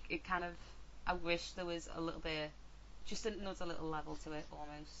 it kind of, I wish there was a little bit, just another little level to it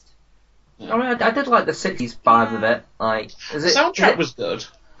almost. I mean, I did like the 60s vibe of it. Like, the soundtrack was good.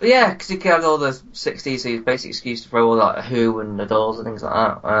 Yeah, because you had all the 60s basic excuse to throw all like Who and the Doors and things like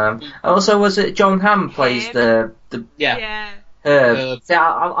that. And also, was it John Hamm plays the Herb. See,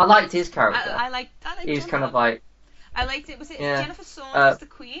 I liked his character. I liked he was John kind Hamm. of like. I liked it. Was it Jennifer Saunders as the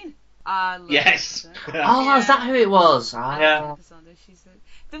Queen? Yes. Oh, is that who it was? Yeah. She's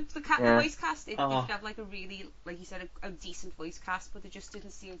the voice cast. It could have like a really, like you said, a decent voice cast, but it just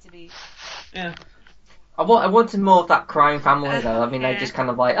didn't seem to be. Yeah. I wanted more of that crime family though. I mean, they just kind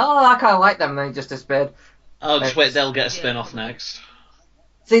of like, oh, I kind of like them, and they just disappeared. Oh, just wait, they'll get a spin-off next.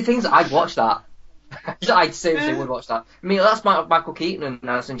 See, things I'd watch that. I seriously would watch that. I mean, that's Michael Keaton and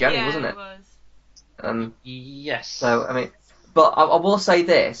Alison Janney, wasn't it? Was. Yes. So I mean, but I will say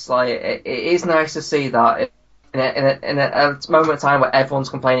this: like, it is nice to see that in a moment of time where everyone's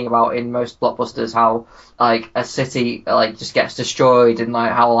complaining about in most blockbusters how like a city like just gets destroyed and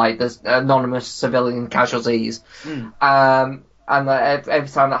like how like there's anonymous civilian casualties. And every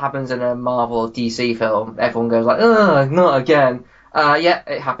time that happens in a Marvel or DC film, everyone goes like, "Oh, not again." Yeah,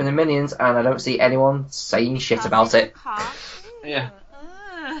 it happened in Minions, and I don't see anyone saying shit about it. Yeah.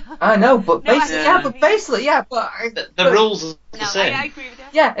 I know, but basically, the rules are the same. I agree with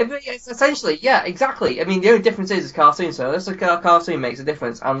that. Yeah, it's essentially, yeah, exactly. I mean, the only difference is it's cartoon, so unless a cartoon makes a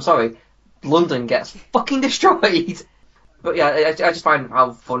difference, I'm sorry, London gets fucking destroyed. But yeah, I just find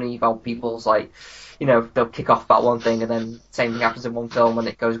how funny how people's like, you know, they'll kick off about one thing and then same thing happens in one film and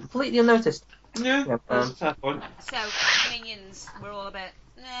it goes completely unnoticed. Yeah, that's a fair point. So, Minions, we're all a bit,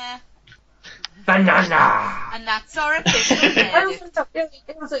 nah. Banana. And that's our official verdict.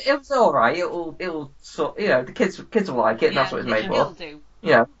 It was all right. It'll sort, you know, the kids will like it. And that's what it's made for. It'll do.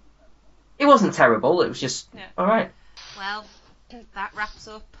 You know, it wasn't terrible. It was just all right. Well, that wraps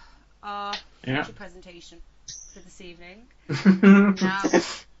up our feature presentation for this evening. Now,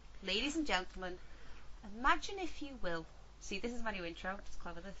 ladies and gentlemen, imagine if you will. See, this is my new intro. It's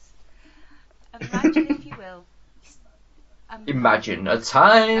clever. This. Imagine if you will. Imagine a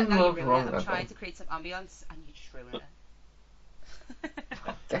time of wrong. I'm trying to create some ambience and you just ruin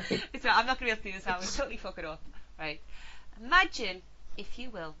it. I'm not going to be able to do this now. I'm totally fuck it up. Right. Imagine, if you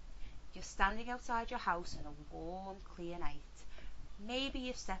will, you're standing outside your house on a warm, clear night. Maybe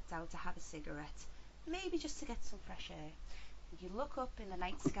you've stepped out to have a cigarette. Maybe just to get some fresh air. You look up in the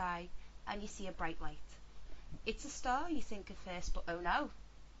night sky and you see a bright light. It's a star, you think at first, but oh no.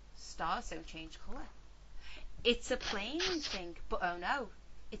 Stars don't change colour. It's a plane, you think, but oh no,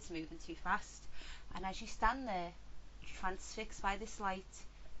 it's moving too fast. And as you stand there, transfixed by this light,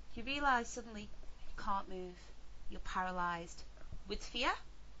 you realise suddenly you can't move. You're paralysed with fear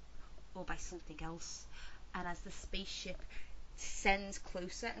or by something else. And as the spaceship descends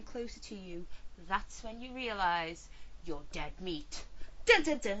closer and closer to you, that's when you realise you're dead meat. Dun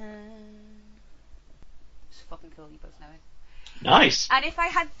dun dun! It's fucking cool, you both know it. Nice. And if I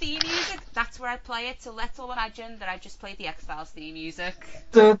had theme music, that's where I'd play it. So let's all imagine that I just played the X-Files theme music.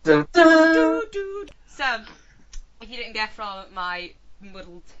 Dun, dun, dun. So, if you didn't get from my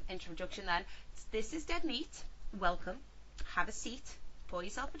muddled introduction then, this is Dead Meat. Welcome. Have a seat. Pour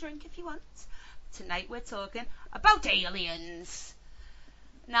yourself a drink if you want. Tonight we're talking about aliens.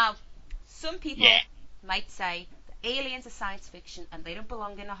 Now, some people might say that aliens are science fiction and they don't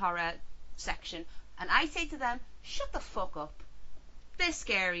belong in a horror section. And I say to them, shut the fuck up. They're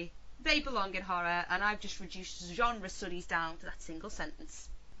scary. They belong in horror, and I've just reduced genre studies down to that single sentence.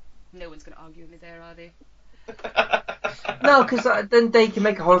 No one's going to argue with me there, are they? No, because then they can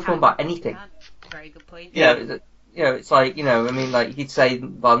make a horror film about anything. Very good point. Yeah, you know, it's like, you know, I mean, like, you'd say,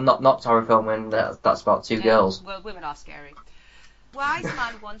 well, not horror film, and that's about two girls. Well, women are scary. Wise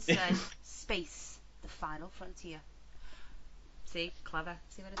man once said, space, the final frontier. See? Clever.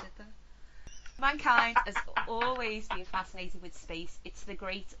 See what I did there? Mankind has always been fascinated with space. It's the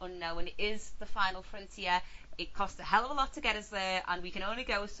great unknown. It is the final frontier. It costs a hell of a lot to get us there, and we can only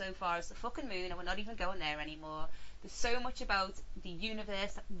go so far as the fucking moon, and we're not even going there anymore. There's so much about the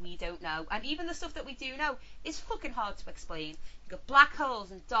universe that we don't know, and even the stuff that we do know is fucking hard to explain. You've got black holes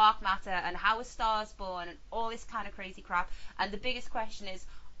and dark matter and how a star's born and all this kind of crazy crap, and the biggest question is,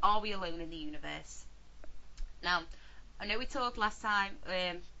 are we alone in the universe? Now, I know we talked last time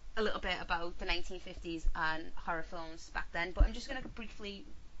a little bit about the 1950s and horror films back then, but I'm just going to briefly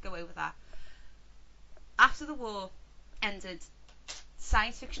go over that. After the war ended,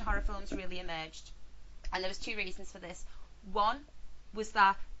 science fiction horror films really emerged, and there was two reasons for this. One was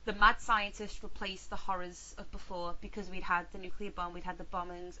that the mad scientists replaced the horrors of before, because we'd had the nuclear bomb, we'd had the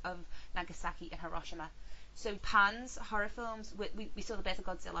bombings of Nagasaki and Hiroshima. So Japan's horror films, we saw the birth of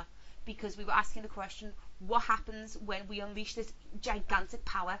Godzilla, because we were asking the question, what happens when we unleash this gigantic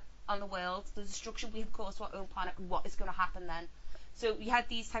power on the world, the destruction we have caused to our own planet, what is going to happen then? So we had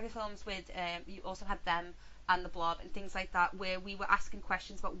these type of films with, you also had Them and The Blob and things like that, where we were asking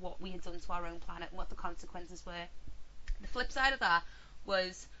questions about what we had done to our own planet and what the consequences were. The flip side of that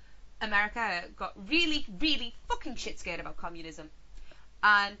was America got really, really fucking shit scared about communism.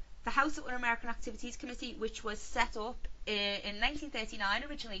 And the House of Un-American Activities Committee, which was set up in 1939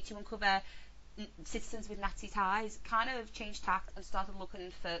 originally to uncover citizens with Nazi ties, kind of changed tact and started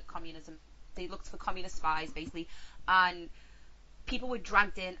looking for communism. They looked for communist spies, basically, and people were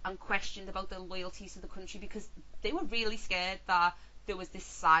dragged in and questioned about their loyalties to the country, because they were really scared that there was this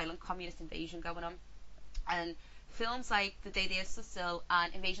silent communist invasion going on. And films like The Day They Stood Still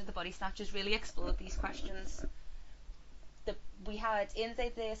and Invasion of the Body Snatchers really explored these questions. We had, in The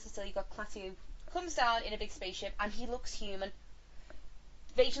Day They Stood Still, you got Klaatu, comes down in a big spaceship, and he looks human.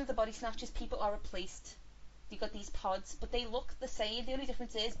 Invasion of the Body Snatchers, people are replaced. You got these pods, but they look the same. The only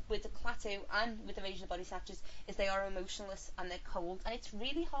difference is, with the Klaatu and with Invasion of the Body Snatchers, is they are emotionless and they're cold, and it's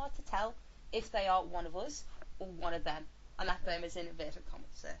really hard to tell if they are one of us or one of them. And that them is in inverted commas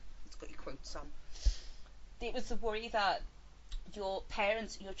there. It's got your quotes on. It was the worry that your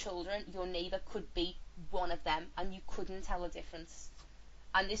parents, your children, your neighbour could be one of them, and you couldn't tell a difference.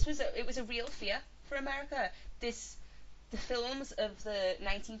 And it was a real fear for America. The films of the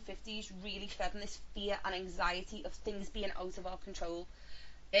 1950s really fed on this fear and anxiety of things being out of our control.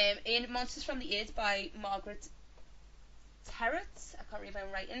 In Monsters from the Id by Margaret Terrett, I can't read my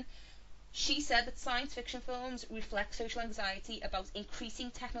own writing, she said that science fiction films reflect social anxiety about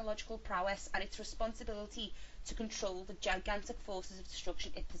increasing technological prowess and its responsibility to control the gigantic forces of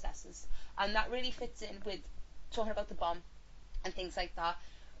destruction it possesses. And that really fits in with talking about the bomb and things like that.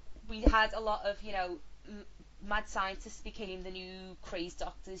 We had a lot of, mad scientists became the new crazed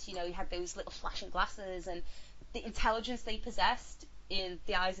doctors. You had those little flashing glasses and the intelligence they possessed in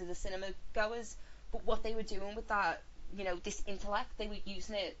the eyes of the cinema goers, but what they were doing with that, this intellect, they were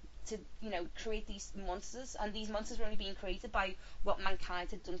using it to, create these monsters, and these monsters were only being created by what mankind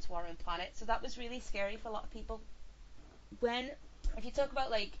had done to our own planet. So that was really scary for a lot of people. If you talk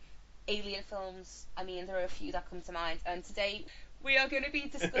about alien films, I mean, there are a few that come to mind, and today we are going to be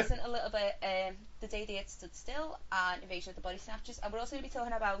discussing a little bit The Day They Stood Still and Invasion of the Body Snatchers, and we're also going to be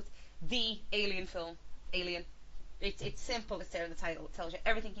talking about the alien film, Alien. It's simple, it's there in the title, it tells you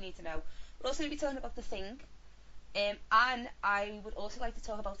everything you need to know. We're also going to be talking about The Thing, and I would also like to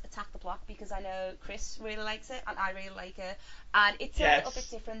talk about Attack the Block, because I know Chris really likes it, and I really like it, and it's a little bit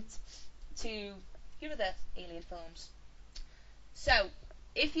different to your other alien films. So,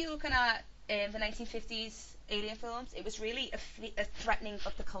 if you're looking at the 1950s alien films, it was really a threatening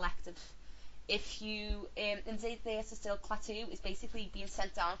of the collective. If you, in The Day They Stood Still, Klaatu is basically being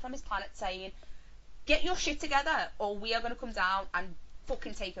sent down from his planet saying, get your shit together, or we are going to come down and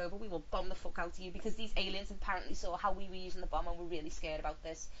fucking take over. We will bomb the fuck out of you, because these aliens apparently saw how we were using the bomb and were really scared about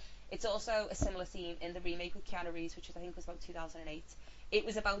this. It's also a similar theme in the remake with Keanu Reeves, which I think was about 2008. It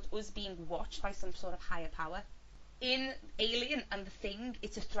was about us being watched by some sort of higher power. In Alien and The Thing,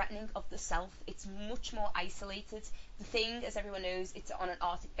 it's a threatening of the self. It's much more isolated. The Thing, as everyone knows, it's on an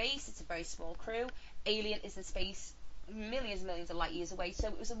Arctic base. It's a very small crew. Alien is in space, millions and millions of light years away. So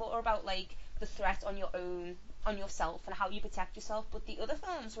it was more about the threat on your own, on yourself, and how you protect yourself. But the other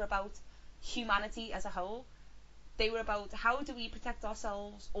films were about humanity as a whole. They were about how do we protect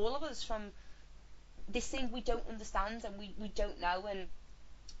ourselves, all of us, from this thing we don't understand and we don't know. And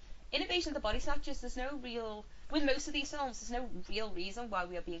in Invasion of the Body Snatchers, with most of these films, there's no real reason why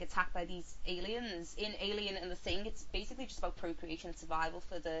we are being attacked by these aliens. In Alien and The Thing, it's basically just about procreation and survival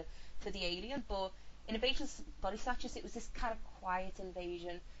for the alien. But in Invasion of the Body Snatchers, it was this kind of quiet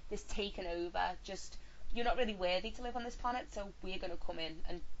invasion, this taken over, just, you're not really worthy to live on this planet, so we're going to come in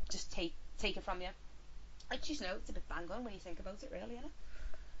and just take it from you. It's a bit bang on when you think about it, really, isn't it?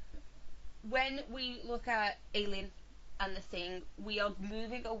 When we look at Alien and The Thing, we are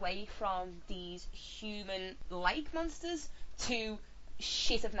moving away from these human-like monsters to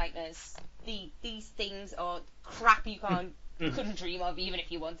shit of nightmares. These things are crap you couldn't dream of, even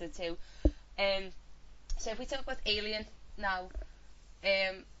if you wanted to. So if we talk about Alien now,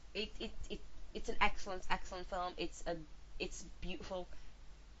 it's an excellent film. It's beautiful.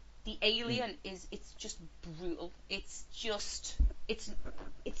 The alien it's just brutal. It's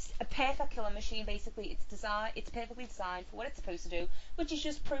a perfect killing machine. Basically, it's perfectly designed for what it's supposed to do, which is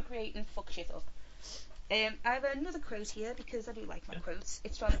just procreate and fuck shit up. I have another quote here because I do like my quotes.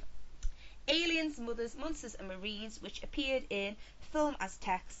 It's from Aliens, Mothers, Monsters and Marines, which appeared in film as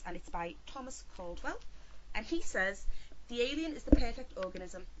text, and it's by Thomas Caldwell. And he says, the alien is the perfect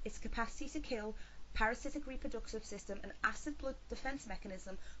organism. Its capacity to kill, parasitic reproductive system, and acid blood defense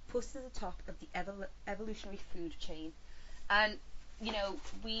mechanism pushed to the top of the evolutionary food chain. And, you know,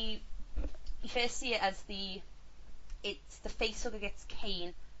 we first see it as the facehugger gets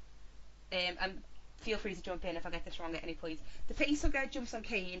Cain, and feel free to jump in if I get this wrong at any point. The facehugger jumps on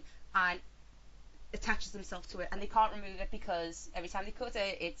Cain and attaches himself to it, and they can't remove it because every time they cut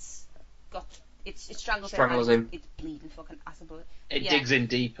it, it strangles him. It's bleeding fucking acid blood. It digs in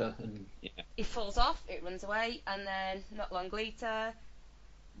deeper, and it falls off. It runs away, and then not long later,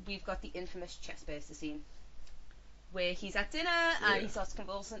 we've got the infamous chest burster scene where he's at dinner and he starts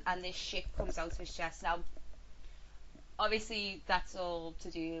convulsing, and this shit comes out of his chest. Now, obviously, that's all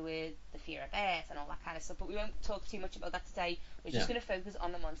to do with the fear of death and all that kind of stuff, but we won't talk too much about that today. We're just going to focus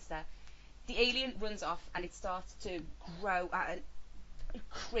on the monster. The alien runs off, and it starts to grow at a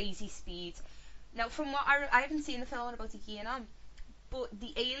crazy speed. Now, from what I haven't seen the film in about a year now, but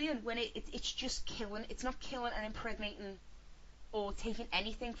the alien, when it's just killing, it's not killing and impregnating or taking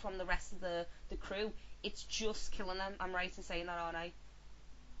anything from the rest of the crew. It's just killing them. I'm right in saying that, aren't I?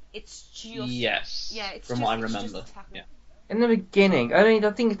 It's just... Yes. Yeah, it's from just, what I remember. Yeah. In the beginning,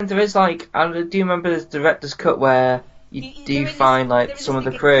 I think there is like, I do remember the director's cut where you do find like some of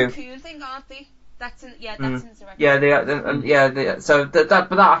the crew. Cocoon thing, aren't they? That's in, that's in the director's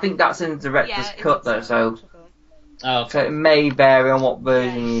but I think that's in the director's cut though, so it may vary on what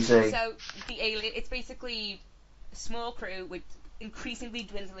version you see. So the alien, it's basically a small crew with increasingly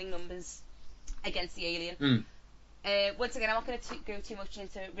dwindling numbers against the alien. Once again, I'm not going to go too much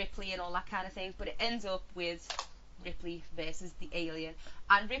into Ripley and all that kind of thing, but it ends up with Ripley versus the alien.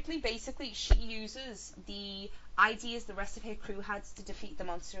 And Ripley, basically, she uses the ideas the rest of her crew had to defeat the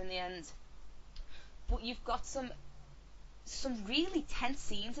monster in the end. But you've got some really tense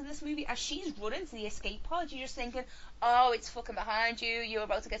scenes in this movie as she's running to the escape pod. You're just thinking, oh, it's fucking behind you, you're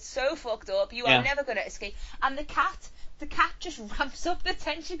about to get so fucked up, you are never going to escape. And the cat just ramps up the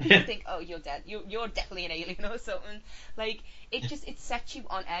tension because you think, oh, you're dead, you're definitely an alien or something. Like, it sets you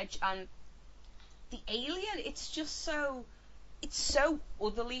on edge. And the alien, it's so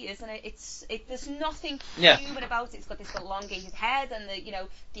otherly, isn't it? There's nothing human about it. It's got this elongated head and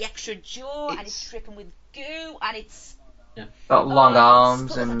the extra jaw, and it's dripping with goo, and it's got long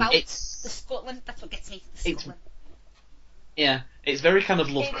arms, and it's the scuttling. That's what gets me. The scuttling. It's very kind of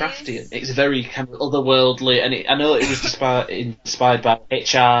Lovecraftian. It's very kind of otherworldly, and I know it was inspired by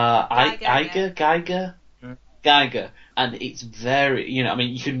H.R. Geiger, and it's very, I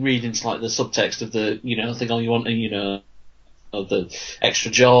mean, you can read into like the subtext of the, thing all you want, and of the extra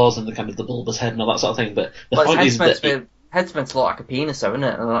jaws and the kind of the bulbous head and all that sort of thing, but the point is that head's meant to look like a penis, though, isn't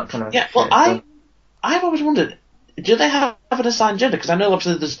it? And that kind of I've always wondered, do they have an assigned gender? Because I know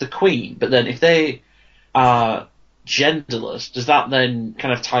obviously there's the queen, but then if they are genderless, does that then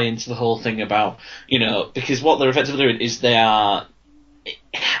kind of tie into the whole thing about, because what they're effectively doing is they are,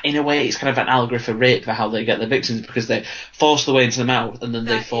 in a way, it's kind of an allegory for rape, for how they get their victims, because they force their way into the mouth and then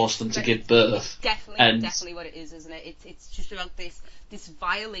they force them to give birth. Definitely what it is, isn't it? It's just about this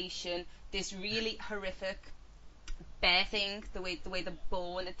violation, this really horrific birthing, the way they're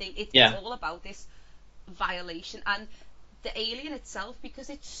born. It's all about this violation. And the alien itself,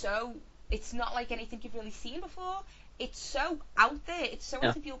 because it's not like anything you've really seen before. It's so out there. It's so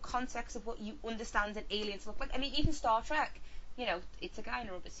out of your context of what you understand an alien to look like. I mean, even Star Trek. It's a guy in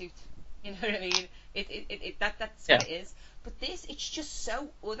a rubber suit. You know what I mean? That's what it is. But this, it's just so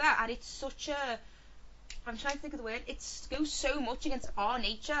other, and it's such a... I'm trying to think of the word. It goes so much against our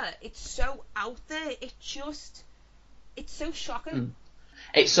nature. It's so out there. It's so shocking.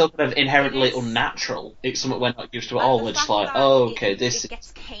 It's so kind of inherently unnatural. It's something we're not used to at all. We're just like, it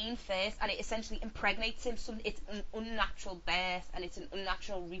gets Cain first, and it essentially impregnates him. It's an unnatural birth, and it's an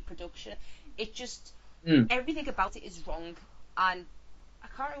unnatural reproduction. It just... Everything about it is wrong. And I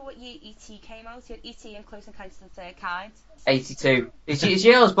can't remember what year E.T. came out. You had E.T. and Close Encounters of the Third Kind. 82. It's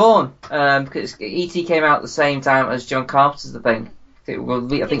year I was born. Because E.T. came out at the same time as John Carpenter's The Thing. I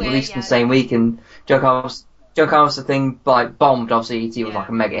think released in the same week, and John Carpenter's The Thing bombed. Obviously, E.T. was like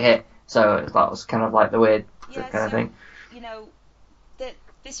a mega hit, so that was kind of like the weird kind of thing.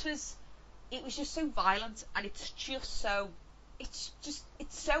 It was just so violent, and it's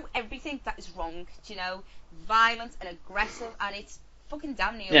so everything that is wrong, violent and aggressive, and it's fucking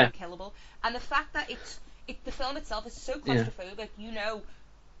damn near unkillable. And the fact that the film itself is so claustrophobic, you know,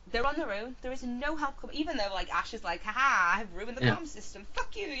 they're on their own. There is no help coming. Even though, like, Ash is like, haha, I've ruined the comm system.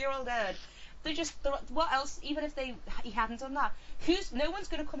 Fuck you, you're all dead. What else? Even if he hadn't done that, no one's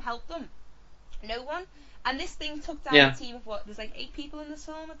going to come help them. No one. And this thing took down a team of there's like 8 people in this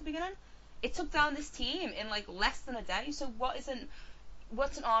film at the beginning. It took down this team in like less than a day. So what's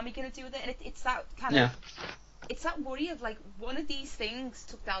an army going to do with it? And it's that kind of, it's that worry of like, one of these things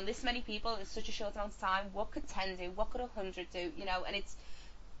took down this many people in such a short amount of time. What could 10 do? What could 100 do? You know, and it's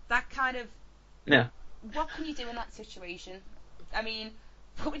that kind of, what can you do in that situation? I mean,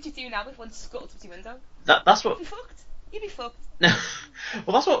 what would you do now if one scuttled up your window? That's what. You'd be fucked.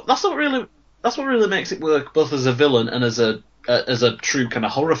 Well, that's what really makes it work, both as a villain and as a true kind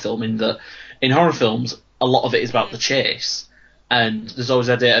of horror film. In that, in horror films, a lot of it is about the chase, and there's always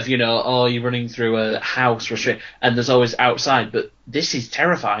the idea of, you know, you're running through a house or a street, and there's always outside. But this is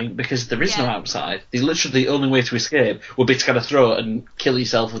terrifying because there is no outside. There's literally the only way to escape would be to kind of throw it and kill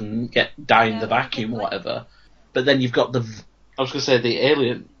yourself and die in the vacuum or whatever. But then you've got the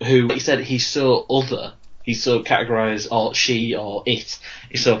alien who, like you said, he's so other. He's so categorised, or she, or it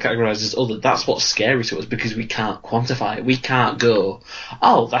is so categorised as other. That's what's scary to us, because we can't quantify it. We can't go,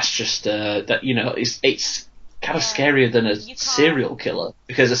 that's just, that, you know, it's kind of scarier than a serial killer.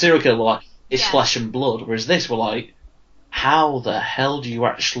 Because a serial killer, like, is flesh and blood, whereas this, we're like, how the hell do you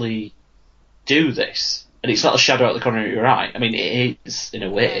actually do this? And it's not a shadow out the corner of your eye. I mean, it is, in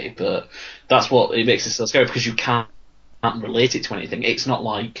a way, but that's what it makes it so scary, because you can't relate it to anything. It's not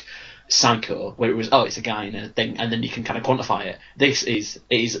like Psycho, where it was, it's a guy in a thing, and then you can kind of quantify it. This is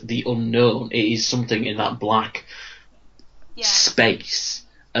the unknown. It is something in that black space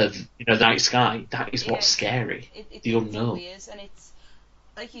of, you know, the night sky. That is what's scary. The unknown. It really is, and it's,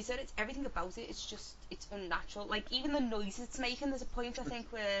 like you said, it's everything about it. It's just, it's unnatural. Like, even the noises it's making, there's a point, I think,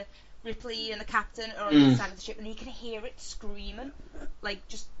 where Ripley and the captain are on the side of the ship, and you can hear it screaming, like,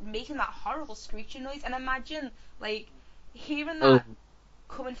 just making that horrible screeching noise. And imagine, like, hearing that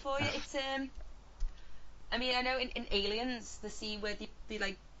coming for you. It's I mean, I know in Aliens, the scene where they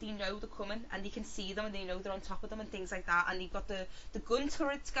know they're coming, and they can see them, and they know they're on top of them and things like that, and they've got the gun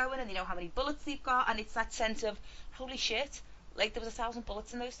turrets going, and they know how many bullets they've got, and it's that sense of, holy shit, like, there was 1,000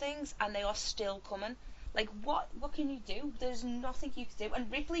 bullets in those things and they are still coming. Like, what can you do? There's nothing you can do.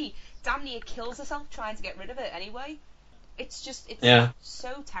 And Ripley damn near kills herself trying to get rid of it anyway. It's just, it's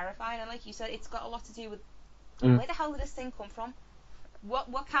so terrifying, and like you said, it's got a lot to do with where the hell did this thing come from?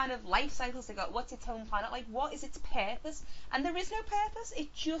 What kind of life cycles they got? What's its home planet? Like, what is its purpose? And there is no purpose.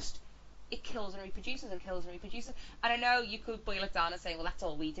 It kills and reproduces and kills and reproduces. And I know you could boil it down and say, well, that's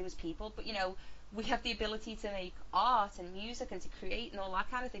all we do as people. But, you know, we have the ability to make art and music and to create and all that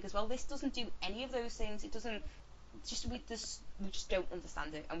kind of thing as well. This doesn't do any of those things. It doesn't. We just don't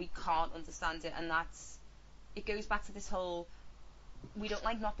understand it, and we can't understand it. And it goes back to this whole, we don't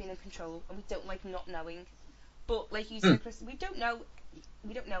like not being in control, and we don't like not knowing. But like you said, Chris, we don't know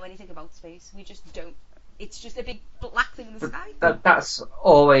anything about space. We just don't. It's just a big black thing in the sky. That's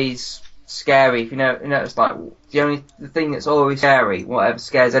always scary. If you know, it's like the thing that's always scary, whatever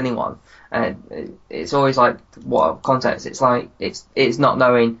scares anyone, and it's always like, what context? It's like it's not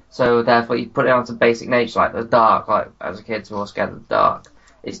knowing. So therefore, you put it down to basic nature, like the dark. Like as a kid, we're all scared of the dark.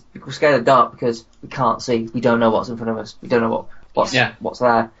 We're scared of the dark because we can't see. We don't know what's in front of us. We don't know what's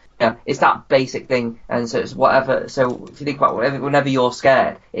there. Yeah, it's that basic thing, and so it's whatever. So if you think about whenever you're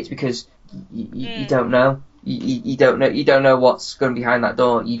scared, it's because you don't know. You don't know. You don't know what's going behind that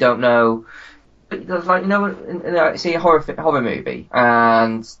door. You don't know. It's like, see a horror movie,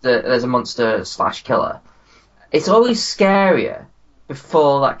 and there's a monster / killer. It's always scarier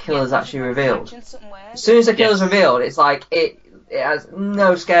before that killer's actually revealed. As soon as the killer's revealed, it's like it has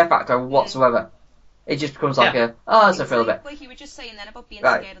no scare factor whatsoever. It just becomes like it's a thrill bit. Like you were just saying then about being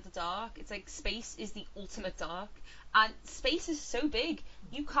scared of the dark. It's like space is the ultimate dark. And space is so big,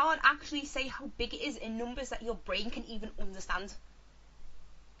 you can't actually say how big it is in numbers that your brain can even understand.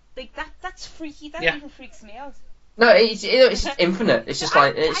 Like, that's freaky. That even freaks me out. No, it's infinite. It's just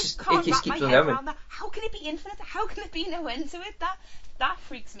like, it just keeps on going. How can it be infinite? How can it be no end to it? That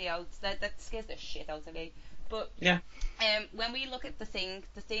freaks me out. That scares the shit out of me. But when we look at the thing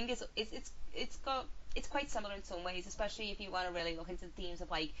is it's quite similar in some ways, especially if you want to really look into the themes of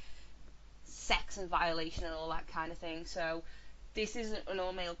like sex and violation and all that kind of thing. So this is an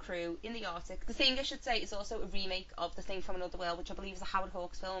all-male crew in the Arctic. The Thing, I should say, is also a remake of The Thing from Another World, which I believe is a Howard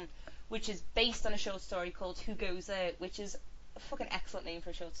Hawks film, which is based on a short story called Who Goes There, which is a fucking excellent name for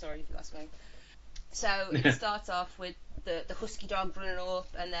a short story, if you ask me. So it starts off with the husky dog running up,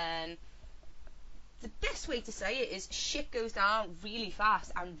 and then the best way to say it is shit goes down really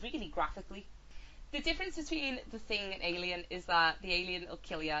fast and really graphically. The difference between The Thing and Alien is that the alien will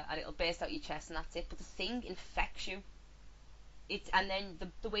kill you and it'll burst out your chest and that's it, but The Thing infects you. And then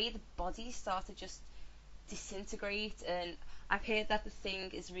the way the bodies start to just disintegrate, and I've heard that The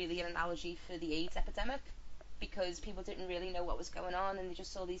Thing is really an analogy for the AIDS epidemic, because people didn't really know what was going on and they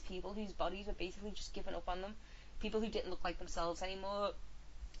just saw these people whose bodies were basically just giving up on them, people who didn't look like themselves anymore.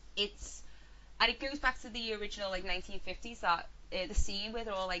 And it goes back to the original, like, 1950s, that the scene where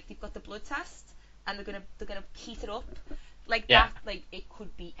they're all like, they've got the blood test and they're gonna heat it up like that. Like, it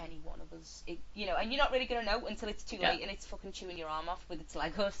could be any one of us, and you're not really gonna know until it's too late and it's fucking chewing your arm off with its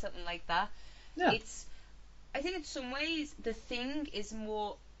leg or something like that. I think in some ways The Thing is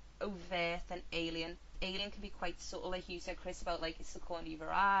more overt than Alien. Alien can be quite subtle, like you said, Chris, about like it's the corner of your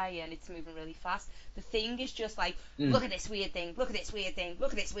eye and it's moving really fast. The Thing is just like, look at this weird thing, look at this weird thing,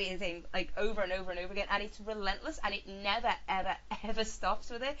 look at this weird thing, like over and over and over again, and it's relentless and it never ever ever stops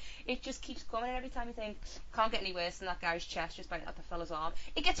with it. It just keeps coming, and every time you think, can't get any worse than that guy's chest just biting at the fella's arm,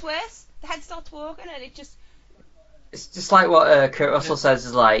 it gets worse. The head starts walking and it just... It's just like what Kurt Russell says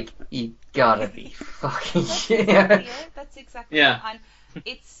is like, you gotta be fucking shit. That's exactly it. And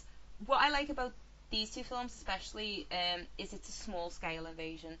it's what I like about these two films especially, is it's a small scale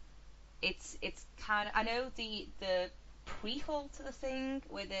invasion. It's kind of, I know the prequel to The Thing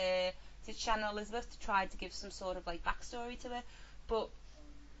with Shannon Elizabeth tried to give some sort of like backstory to it, but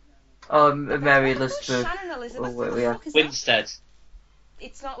Mary Elizabeth. Shannon Elizabeth. Winstead.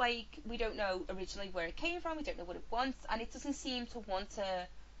 It's not like we don't know originally where it came from, we don't know what it wants, and it doesn't seem to want to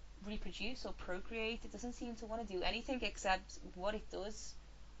reproduce or procreate. It doesn't seem to want to do anything except what it does.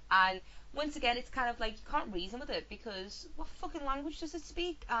 And once again, it's kind of like you can't reason with it, because what fucking language does it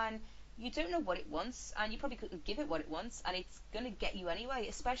speak? And you don't know what it wants, and you probably couldn't give it what it wants, and it's gonna get you anyway.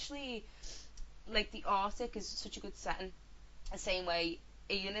 Especially like the Arctic is such a good setting. The same way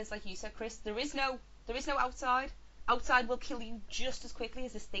Alien is, like you said, Chris. There is no outside. Outside will kill you just as quickly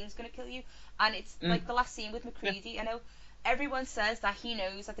as this thing's gonna kill you. And it's like the last scene with McCready. I know everyone says that he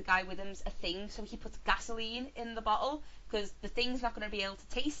knows that the guy with him's a thing, so he puts gasoline in the bottle because the thing's not going to be able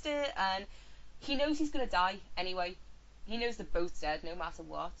to taste it, and he knows he's going to die anyway. He knows they're both dead no matter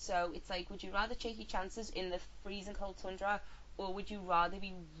what. So it's like, would you rather take your chances in the freezing cold tundra, or would you rather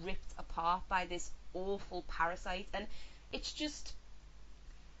be ripped apart by this awful parasite? And it's just,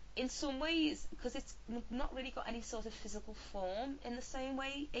 in some ways, because it's not really got any sort of physical form in the same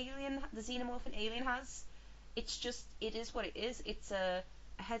way the xenomorph in Alien has. It's just, it is what it is. It's a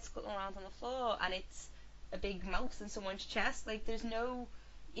head scuttling around on the floor, and it's a big mouth in someone's chest. Like,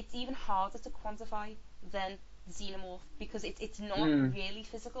 it's even harder to quantify than xenomorph, because it's not really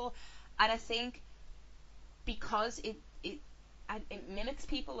physical. And I think because it mimics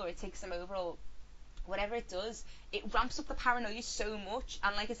people, or it takes them over, or whatever it does, it ramps up the paranoia so much.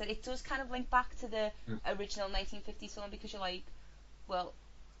 And like I said, it does kind of link back to the original 1950s film, because you're like, well,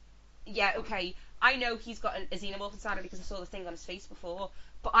 yeah, okay, I know he's got a xenomorph inside him because I saw the thing on his face before,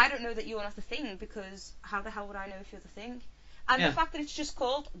 but I don't know that you're not the thing, because how the hell would I know if you're the thing? And the fact that it's just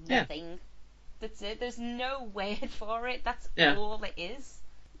called the thing, that's it. There's no word for it. That's all it is.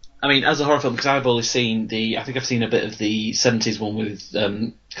 I mean, as a horror film, because I've only seen I think I've seen a bit of the 70s one with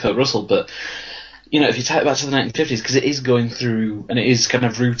Kurt Russell, but if you take it back to the 1950s, because it is going through, and it is kind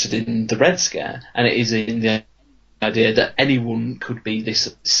of rooted in the Red Scare, and it is in the idea that anyone could be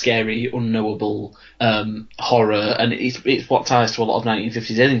this scary, unknowable horror, and it's what ties to a lot of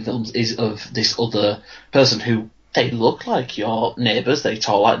 1950s alien films, is of this other person who, they look like your neighbours, they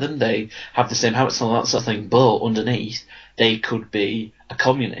talk like them, they have the same habits and all that sort of thing, but underneath they could be a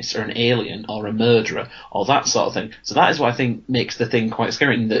communist or an alien or a murderer or that sort of thing. So that is what I think makes the thing quite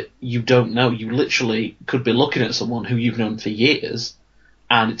scary, in that you don't know. You literally could be looking at someone who you've known for years,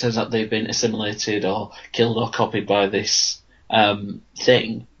 and it turns out they've been assimilated or killed or copied by this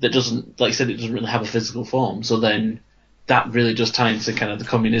thing that doesn't, like I said, it doesn't really have a physical form. So then that really does tie into kind of the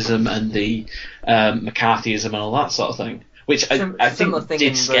communism and the McCarthyism and all that sort of thing, which I think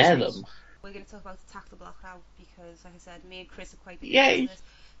did scare them. We're going to talk about Attack the Block now, because, like I said, me and Chris are quite big into this.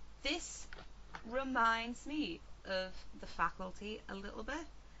 This reminds me of The Faculty a little bit,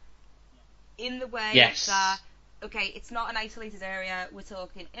 in the way that, okay, it's not an isolated area, we're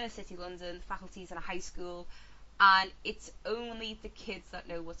talking inner city London, The Faculty's in a high school, and it's only the kids that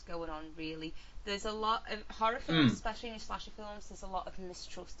know what's going on, really. There's a lot of horror films, especially in slasher films, there's a lot of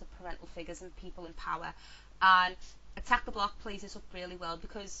mistrust of parental figures and people in power, and Attack the Block plays this up really well,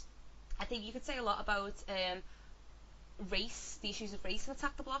 because I think you could say a lot about race, the issues of race in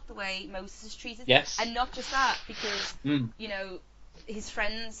Attack the Block, the way Moses is treated, and not just that, because his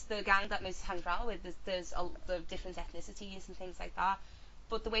friends, the gang that Moses hangs around with, there's the different ethnicities and things like that.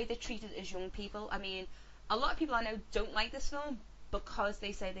 But the way they're treated as young people, I mean, a lot of people I know don't like this film because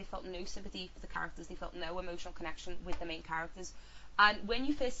they say they felt no sympathy for the characters, they felt no emotional connection with the main characters. And when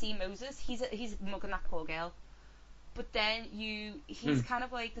you first see Moses, he's mugging that poor girl. But then he's kind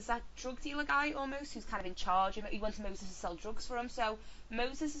of like, there's that drug dealer guy almost who's kind of in charge. He wants Moses to sell drugs for him. So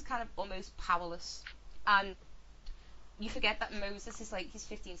Moses is kind of almost powerless. And you forget that Moses is like, he's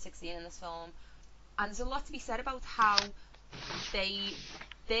 15, 16 in this film. And there's a lot to be said about how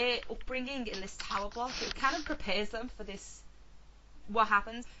their upbringing in this tower block, it kind of prepares them for this, what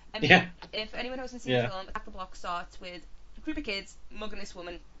happens. And if anyone who hasn't seen the film, Attack the Block starts with a group of kids mugging this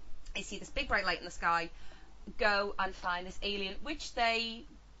woman. They see this big bright light in the sky, go and find this alien, which they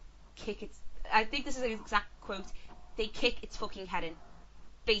kick its, I think this is an exact quote, they kick its fucking head in,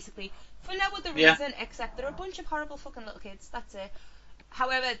 basically, for no other reason except they're a bunch of horrible fucking little kids, that's it.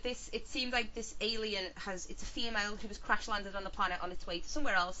 However, it seems like this alien it's a female who was crash landed on the planet on its way to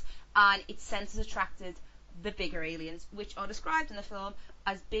somewhere else, and its senses attracted the bigger aliens, which are described in the film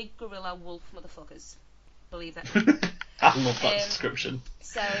as big gorilla wolf motherfuckers. Believe that. I love that description.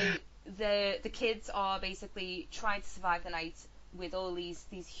 So the kids are basically trying to survive the night with all these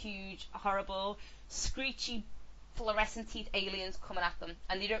huge, horrible, screechy, fluorescent teeth aliens coming at them,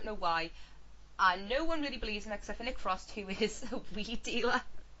 and they don't know why. And no one really believes him except for Nick Frost, who is a weed dealer.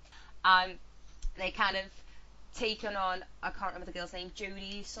 And they kind of taken on, I can't remember the girl's name,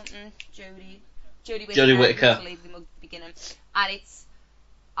 Jodie Whittaker. The lady at the beginning. And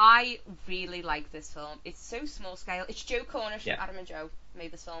I really like this film. It's so small scale. It's Joe Cornish, Adam and Joe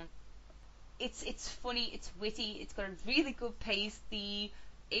made this film. It's funny, it's witty, it's got a really good pace. The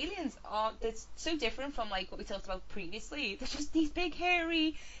aliens it's so different from like what we talked about previously. They're just these big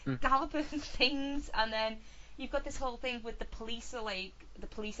hairy galloping things, and then you've got this whole thing with the police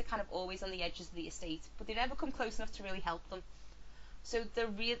are kind of always on the edges of the estate, but they never come close enough to really help them. So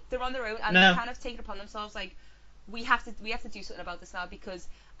they're on their own, and they kind of take it upon themselves like, we have to do something about this now, because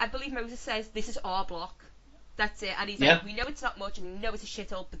I believe Moses says this is our block. That's it. And he's like, we know it's not much and we know it's a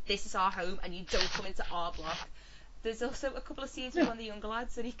shithole, but this is our home and you don't come into our block. There's also a couple of scenes with one of the younger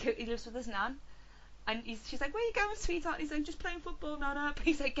lads, and he lives with his nan. And she's like, where you going, sweetheart? And he's like, just playing football, Nana. But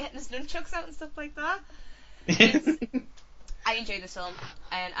he's like getting his nunchucks out and stuff like that. I enjoy this film,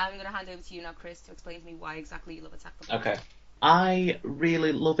 and I'm going to hand over to you now, Chris, to explain to me why exactly you love Attack the Block. Okay. I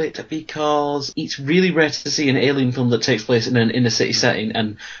really love it because it's really rare to see an alien film that takes place in an inner city setting,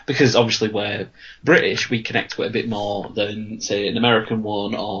 and because obviously we're British, we connect to it a bit more than, say, an American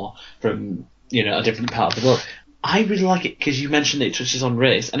one or from, a different part of the world. I really like it because you mentioned it touches on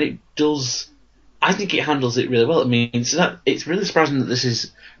race, and it does. I think it handles it really well. I mean, it's really surprising that this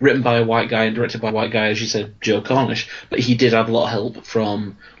is written by a white guy and directed by a white guy, as you said, Joe Cornish, but he did have a lot of help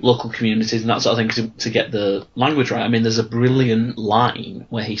from local communities and that sort of thing to get the language right. I mean, there's a brilliant line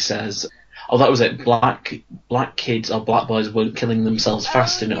where he says, that was it, black kids or black boys weren't killing themselves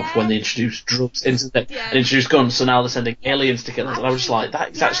fast enough when they introduced drugs and introduced guns, so now they're sending aliens to kill us. And I was just like,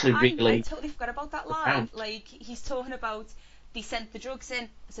 that is actually really... I totally forgot about that line. Like, he's talking about they sent the drugs in,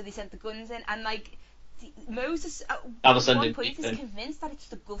 so they sent the guns in, and like, Moses at one point is convinced that it's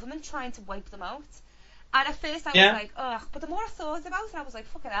the government trying to wipe them out. And at first I was like, ugh, but the more I thought about it, I was like,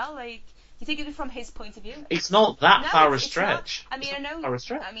 fucking hell, like, you think of it from his point of view. It's not that far a stretch. I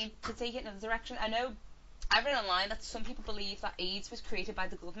mean, to take it in another direction, I know, I've read online that some people believe that AIDS was created by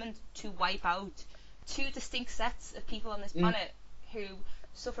the government to wipe out two distinct sets of people on this planet who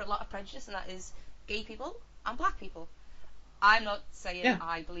suffer a lot of prejudice, and that is gay people and black people. I'm not saying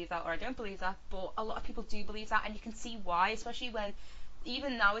I believe that or I don't believe that, but a lot of people do believe that, and you can see why, especially when,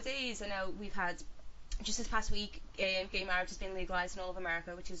 even nowadays, I know we've had, just this past week, gay marriage has been legalised in all of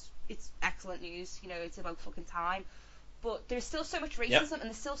America, which is, it's excellent news, it's about fucking time, but there's still so much racism and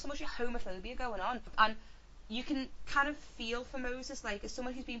there's still so much homophobia going on, and you can kind of feel for Moses, like, as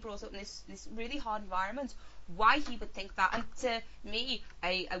someone who's been brought up in this really hard environment, why he would think that. And to me,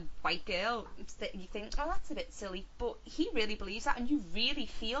 a white girl, you think, oh, that's a bit silly, but he really believes that, and you really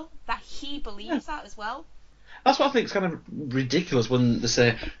feel that he believes that as well. That's what I think is kind of ridiculous when they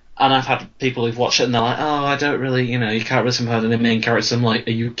say, and I've had people who've watched it and they're like, oh, I don't really, you can't really sympathise with the main characters. I'm like,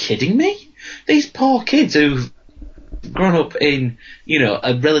 are you kidding me? These poor kids who've grown up in,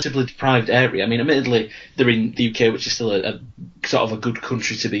 a relatively deprived area. I mean, admittedly, they're in the UK, which is still a sort of a good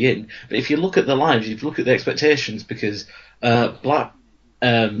country to be in. But if you look at their lives, if you look at the expectations, because black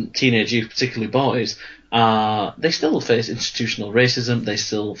teenage youth, particularly boys, they still face institutional racism. They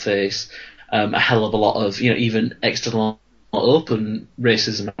still face a hell of a lot of, even external open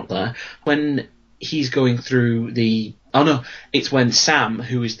racism out there. When he's going through the... Oh no, it's when Sam,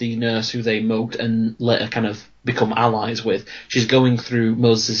 who is the nurse who they mugged and later kind of become allies with, she's going through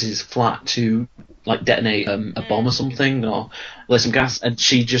Moses' flat to like detonate a bomb or something, or lay some gas, and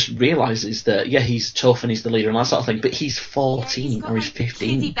she just realises that, yeah, he's tough and he's the leader and that sort of thing, but he's 14 or he's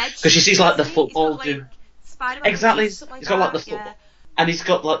 15. Because she sees like the football dude. Exactly, he's got like the football. And he's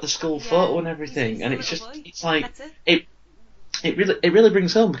got like the school photo and everything, and it's just, it's like, it really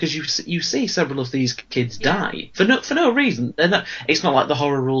brings home, because you see several of these kids die for no reason. And it's not like the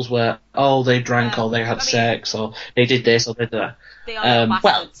horror rules where they drank or they had sex or they did this or they did that. They are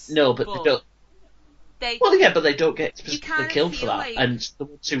bastards, they don't. But they don't get specifically killed for that, like, and the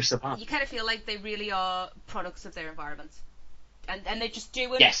ones who survive. You kind of feel like they really are products of their environment, and they're just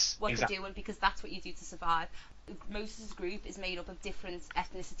doing what they're doing because that's what you do to survive. Moses' group is made up of different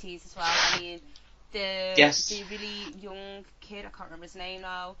ethnicities as well. I mean, the really young kid, I can't remember his name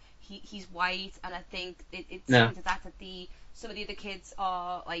now, he's white, and I think it's into that some of the other kids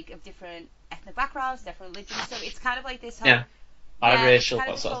are like of different ethnic backgrounds, different religions, so it's kind of like this whole biracial,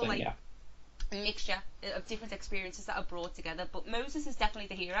 that sort of thing, mixture of different experiences that are brought together. But Moses is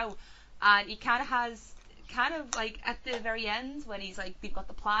definitely the hero, and he kind of like at the very end when he's like, we've got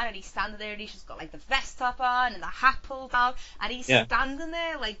the plan, and he's standing there and he's just got like the vest top on and the hat pulled down, and he's standing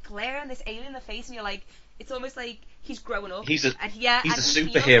there like glaring this alien in the face, and you're like, it's almost like he's growing up. He's a superhero. He's like a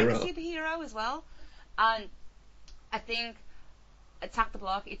superhero as well. And I think Attack the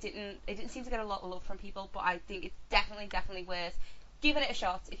Block, it didn't seem to get a lot of love from people, but I think it's definitely worth giving it a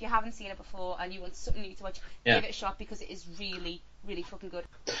shot. If you haven't seen it before and you want something new to watch, give it a shot, because it is really, really fucking good.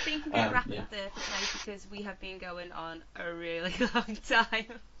 I think we're going to wrap it up there for tonight, because we have been going on a really long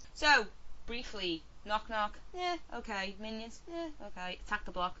time. So, briefly, Knock Knock, okay. Minions, okay. Attack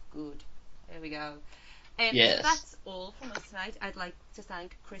the Block, good. There we go. So that's all from us tonight. I'd like to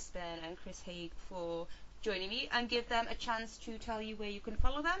thank Chris Byrne and Chris Haig for joining me, and give them a chance to tell you where you can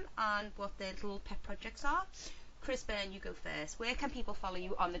follow them and what their little pet projects are. Chris Byrne, you go first. Where can people follow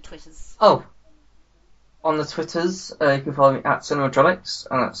you on the Twitters? On the Twitters, you can follow me at Cinematronics,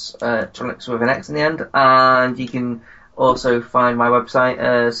 and that's Tronics with an X in the end. And you can also find my website,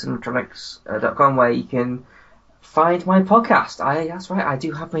 cinematronics.com, where you can find my podcast. That's right, I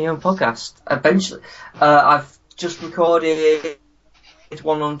do have my own podcast. Eventually, I've just recorded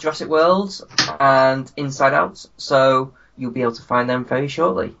one on Jurassic World and Inside Out, so you'll be able to find them very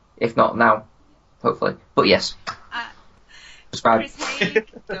shortly, if not now. Hopefully. But yes. Chris Haig,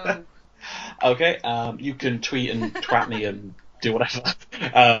 go. Okay, you can tweet and twat me and do whatever.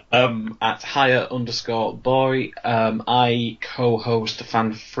 At higher_boy. I co-host a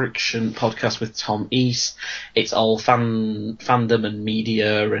Fan Friction podcast with Tom East. It's all fandom and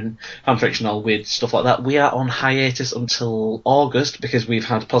media and fan fiction, all weird stuff like that. We are on hiatus until August, because we've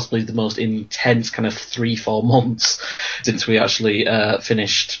had possibly the most intense kind of 3-4 months since we actually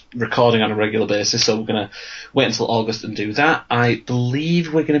finished recording on a regular basis. So we're going to wait until August and do that. I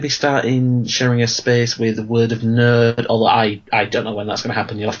believe we're going to be starting sharing a space with Word of Nerd, although I don't know when that's going to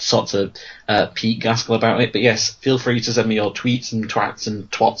happen. You'll have to talk to Pete Gaskell about it. But yes, feel free to send me your tweets and twats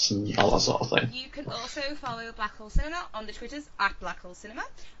and twats and all that sort of thing. You can also follow Black Hole Cinema on the Twitters at Black Hole Cinema.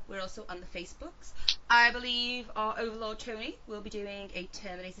 We're also on the Facebooks. I believe our Overlord Tony will be doing a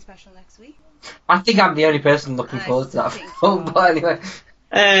Terminator special next week. I think I'm the only person looking forward to that film, but anyway.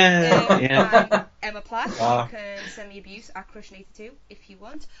 Emma Platt, you can send me abuse at Crush82 if you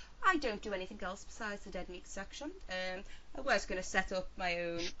want. I don't do anything else besides the Dead Meat section. I was going to set up my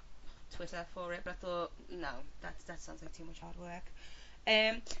own Twitter for it, but I thought, no, that sounds like too much hard work.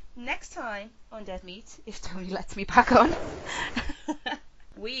 Next time on Dead Meat, if Tony lets me back on,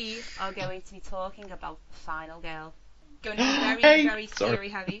 we are going to be talking about Final Girl. Going to be very theory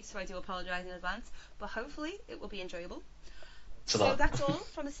heavy, so I do apologise in advance, but hopefully it will be enjoyable. So that's all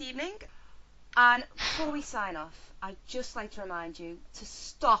from this evening. And before we sign off, I'd just like to remind you to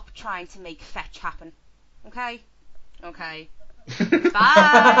stop trying to make fetch happen. Okay? Okay.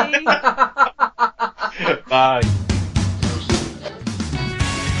 Bye! Bye.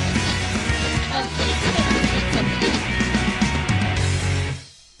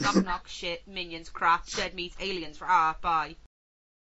 Knock knock, shit, minions, crap, dead meat, aliens, bye.